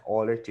basically adds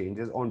all our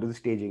changes onto the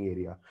staging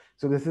area.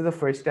 So this is the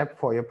first step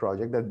for your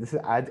project, that this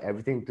adds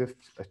everything to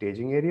a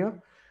staging area.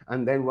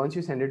 And then once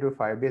you send it to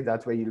Firebase,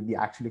 that's where you'll be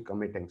actually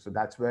committing. So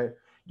that's where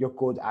your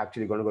code's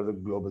actually going to go to the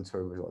global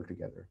servers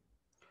altogether.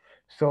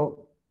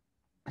 So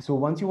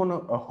once you want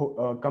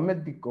to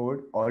commit the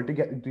code, all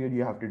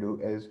you have to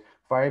do is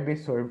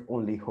Firebase serve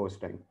only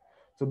hosting.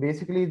 So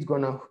basically, it's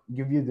going to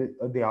give you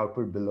the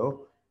output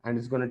below, and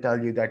it's going to tell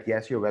you that,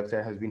 yes, your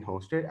website has been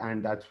hosted,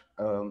 and that's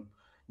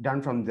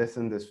done from this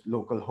and this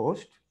local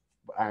host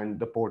and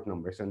the port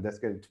numbers. And this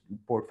gets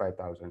port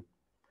 5000.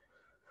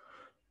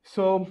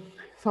 So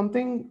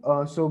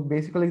so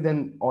basically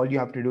then all you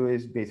have to do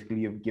is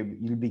basically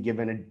you'll be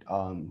given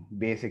a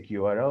basic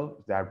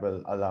URL that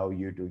will allow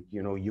you to,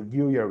 you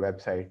view your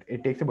website.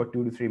 It takes about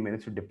 2 to 3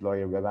 minutes to deploy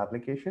your web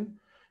application,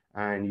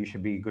 and you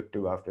should be good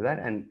to go after that.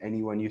 And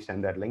anyone you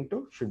send that link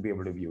to should be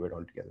able to view it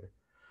all together.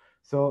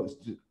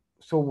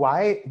 So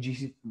why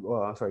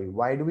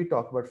why do we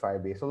talk about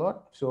Firebase a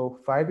lot? So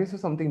Firebase is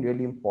something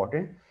really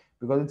important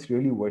because it's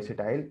really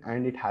versatile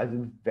and it has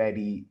a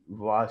very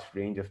vast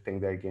range of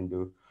things that it can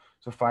do.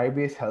 So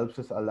Firebase helps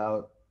us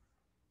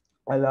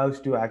allows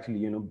to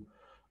actually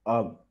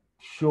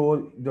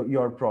show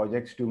your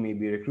projects to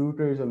maybe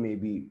recruiters or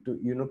maybe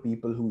to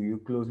people who you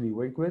closely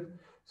work with.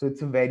 So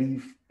it's a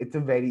very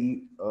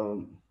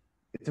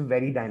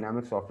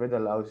dynamic software that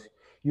allows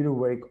you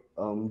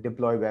to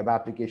deploy web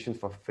applications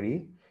for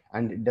free,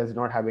 and it does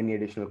not have any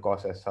additional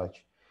cost as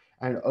such.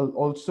 And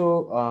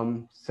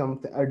also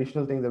some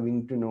additional things that we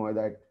need to know are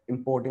that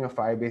importing a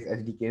Firebase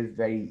SDK is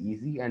very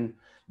easy, and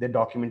the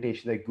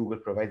documentation that Google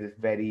provides is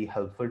very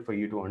helpful for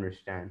you to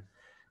understand.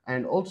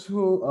 And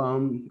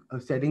also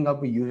setting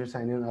up a user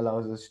sign-in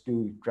allows us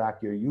to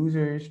track your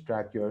users,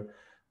 track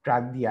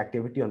the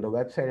activity on the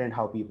website and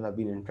how people have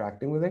been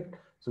interacting with it.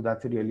 So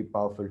that's a really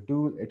powerful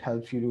tool. It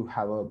helps you to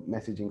have a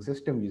messaging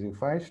system using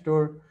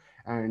Firestore,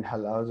 and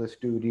allows us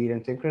to read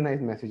and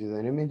synchronize messages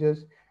and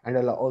images, and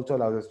also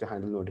allows us to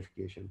handle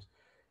notifications.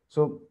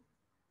 So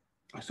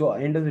at the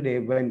end of the day,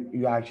 when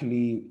you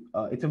actually,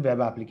 it's a web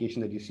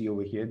application that you see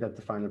over here, that's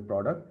the final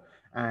product,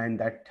 and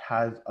that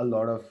has a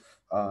lot of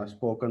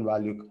spoken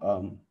value,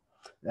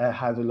 that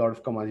has a lot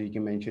of commands you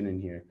can mention in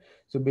here.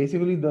 So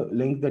basically the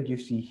link that you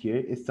see here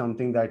is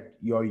something that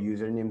your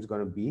username is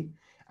going to be,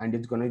 and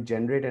it's going to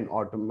generate an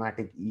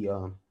automatic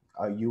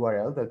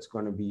URL that's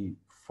going to be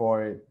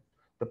for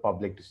the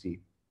public to see.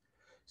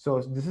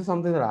 So this is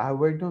something that I have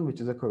worked on, which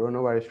is a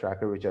coronavirus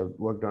tracker, which I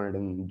worked on it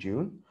in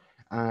June.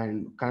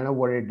 And kind of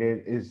what it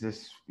did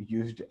is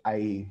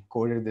I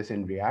coded this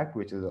in React,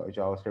 which is a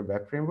JavaScript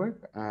web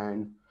framework.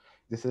 And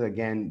this is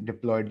again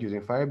deployed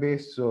using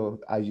Firebase. So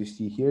as you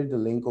see here, the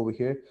link over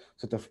here,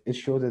 so it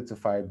shows it's a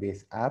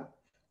Firebase app,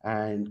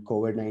 and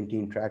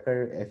COVID-19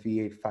 tracker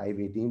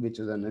FE8518, which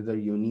is another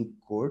unique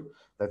code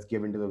that's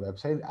given to the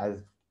website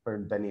as per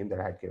the name that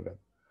I had given.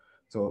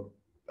 So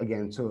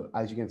again, so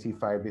as you can see,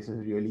 Firebase is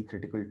a really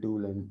critical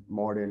tool in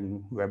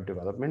modern web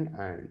development,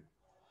 and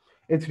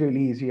it's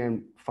really easy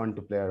and fun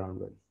to play around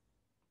with.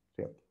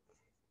 So, yeah.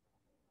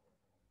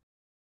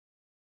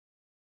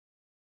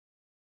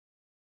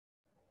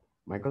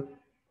 Michael, do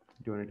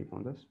you want to take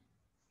on this?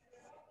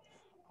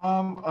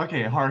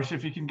 Okay, Harsh,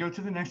 if you can go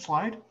to the next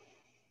slide.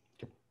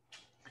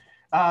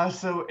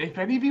 So if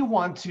any of you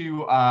want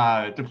to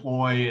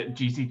deploy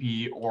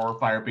GCP or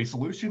Firebase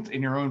solutions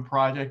in your own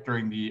project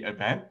during the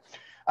event,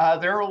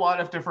 There are a lot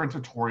of different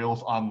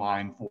tutorials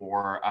online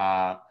for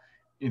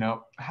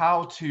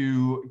how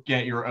to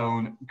get your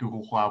own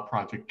Google Cloud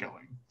project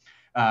going.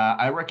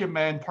 I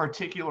recommend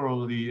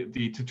particularly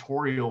the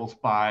tutorials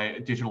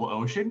by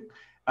DigitalOcean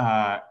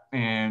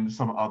and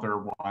some other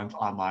ones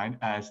online,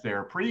 as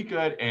they're pretty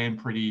good and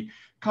pretty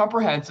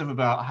comprehensive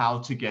about how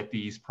to get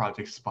these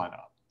projects spun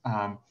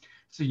up.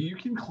 So you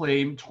can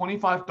claim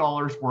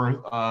 $25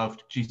 worth of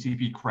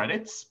GCP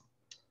credits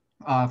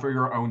for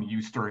your own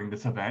use during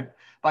this event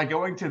by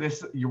going to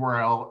this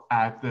URL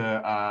at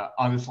the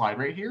on the slide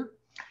right here.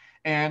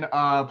 And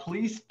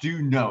please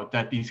do note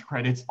that these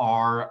credits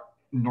are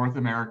North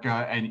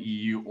America and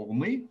EU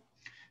only.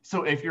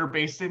 So if you're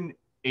based in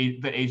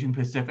the Asian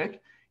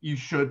Pacific, you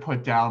should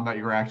put down that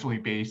you're actually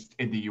based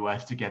in the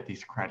US to get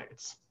these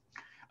credits.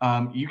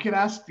 You can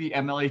ask the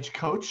MLH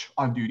coach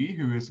on duty,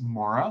 who is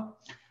Mara,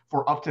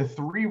 for up to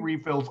 3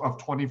 refills of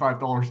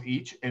 $25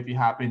 each if you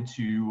happen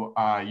to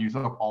use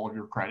up all of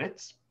your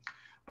credits.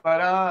 But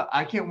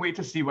I can't wait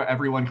to see what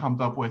everyone comes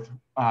up with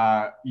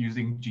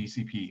using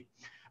GCP.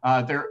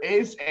 There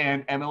is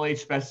an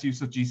MLH Best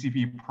Use of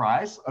GCP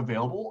prize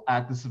available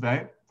at this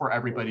event for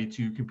everybody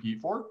to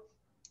compete for.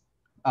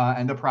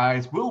 And the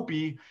prize will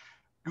be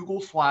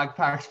Google Swag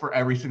Packs for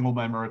every single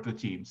member of the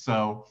team.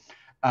 So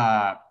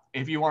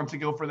if you want to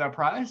go for that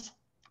prize,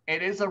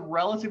 it is a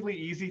relatively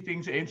easy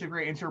thing to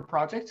integrate into your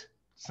project.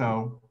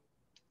 So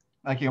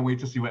I can't wait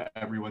to see what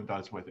everyone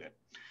does with it.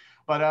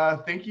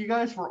 But thank you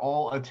guys for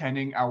all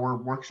attending our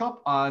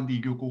workshop on the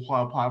Google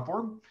Cloud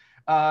Platform.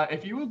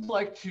 If you would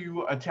like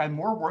to attend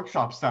more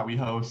workshops that we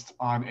host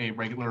on a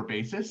regular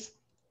basis,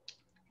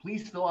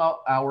 please fill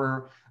out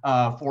our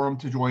forum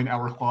to join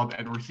our club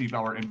and receive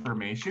our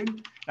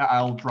information that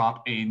I'll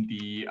drop in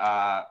the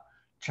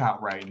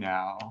chat right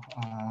now.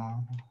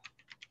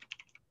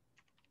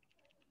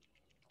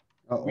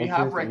 Also,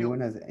 if anyone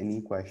has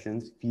any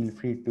questions, feel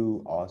free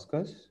to ask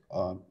us.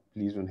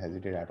 Please don't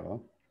hesitate at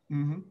all.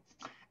 Mm-hmm.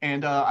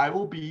 And I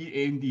will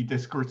be in the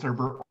Discord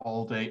server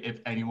all day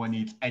if anyone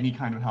needs any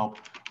kind of help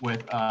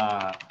with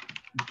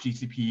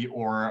GCP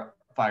or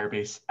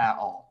Firebase at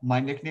all.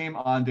 My nickname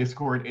on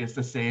Discord is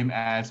the same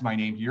as my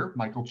name here,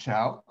 Michael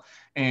Chow.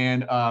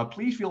 And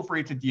please feel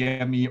free to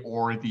DM me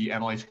or the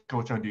MLH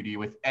coach on duty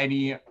with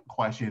any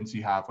questions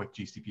you have with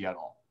GCP at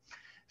all.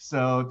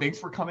 So thanks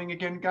for coming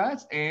again,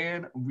 guys,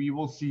 and we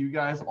will see you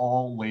guys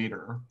all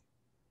later.